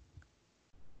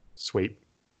 Sweep.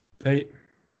 Pete.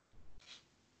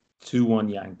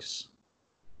 2-1 Yanks.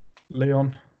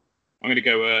 Leon. I'm going to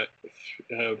go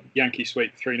Yankee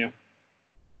sweep 3-0.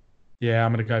 Yeah,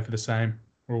 I'm going to go for the same.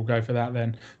 We'll go for that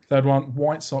then. Third one,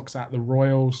 White Sox at the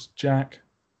Royals. Jack?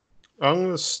 I'm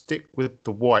going to stick with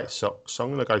the White Sox. I'm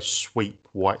going to go sweep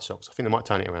White Sox. I think they might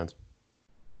turn it around.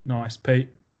 Nice. Pete?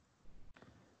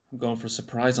 I'm going for a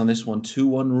surprise on this one.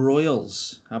 2-1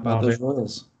 Royals. How about those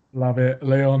Royals? Love it.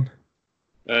 Leon?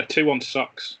 2-1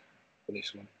 Sox for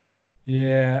this one.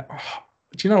 Yeah.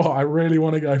 Do you know what? I really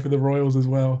want to go for the Royals as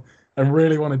well. I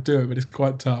really want to do it, but it's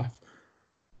quite tough.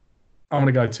 I'm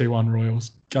going to go 2-1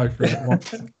 Royals. Go for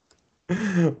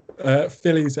it.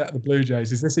 Phillies at the Blue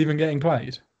Jays. Is this even getting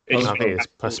played? I think it's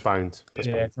postponed.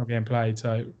 Yeah, it's not getting played,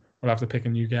 so we'll have to pick a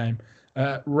new game.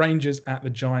 Rangers at the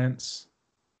Giants.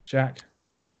 Jack?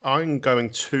 I'm going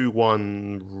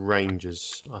 2-1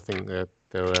 Rangers. I think they're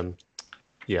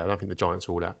I don't think the Giants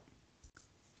are all that.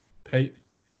 Pete?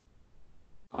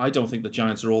 I don't think the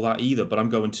Giants are all that either, but I'm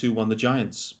going 2-1 the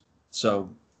Giants. So,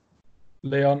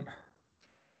 Leon?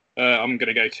 I'm going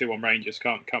to go 2-1 Rangers.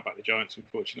 Can't back the Giants,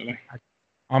 unfortunately.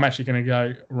 I'm actually going to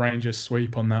go Rangers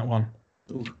sweep on that one.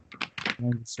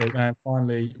 Rangers sweep. And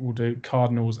finally, we'll do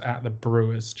Cardinals at the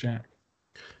Brewers. Jack?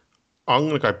 I'm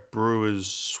going to go Brewers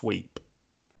sweep.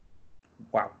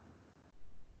 Wow.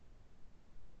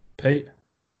 Pete?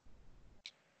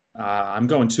 I'm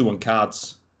going 2-1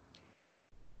 Cards.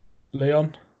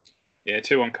 Leon? Yeah,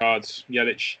 2-1 Cards.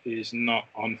 Yelich is not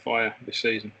on fire this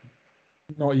season.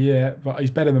 Not yet, but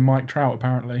he's better than Mike Trout,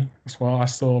 apparently. That's what I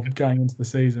saw going into the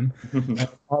season. I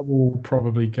will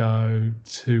probably go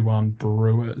 2-1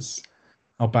 Brewers.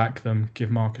 I'll back them,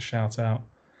 give Mark a shout out.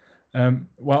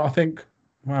 I think,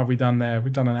 what have we done there?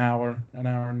 We've done an hour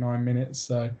and 9 minutes.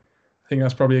 So I think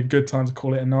that's probably a good time to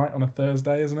call it a night on a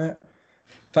Thursday, isn't it?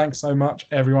 Thanks so much,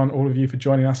 everyone, all of you for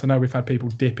joining us. I know we've had people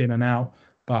dip in and out,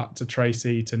 but to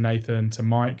Tracy, to Nathan, to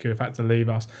Mike, who have had to leave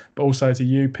us, but also to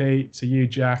you, Pete, to you,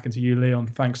 Jack, and to you, Leon,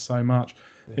 thanks so much.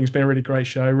 I think it's been a really great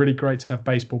show. Really great to have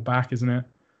baseball back, isn't it?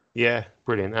 Yeah,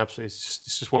 brilliant. Absolutely. It's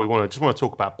just what we want to. Just want to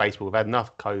talk about baseball. We've had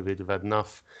enough COVID. We've had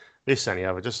enough this and the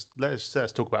other. Just let's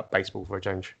talk about baseball for a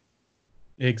change.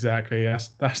 Exactly.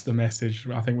 Yes, that's the message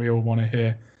I think we all want to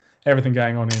hear. Everything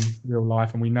going on in real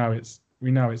life, and we know it's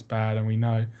bad, and we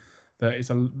know that it's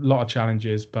a lot of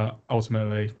challenges, but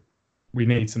ultimately we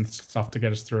need some stuff to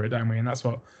get us through it, don't we? And that's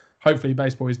what hopefully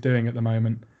baseball is doing at the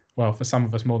moment. Well, for some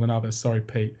of us more than others. Sorry,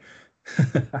 Pete.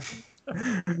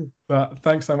 But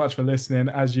thanks so much for listening.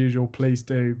 As usual, please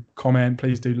do comment,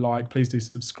 please do like, please do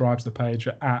subscribe to the page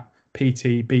at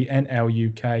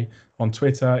PTBNLUK. On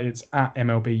Twitter, it's at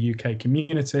MLB UK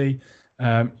Community.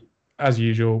 As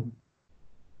usual,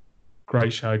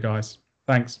 great show, guys.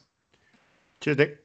 Thanks. Cheers, Dick.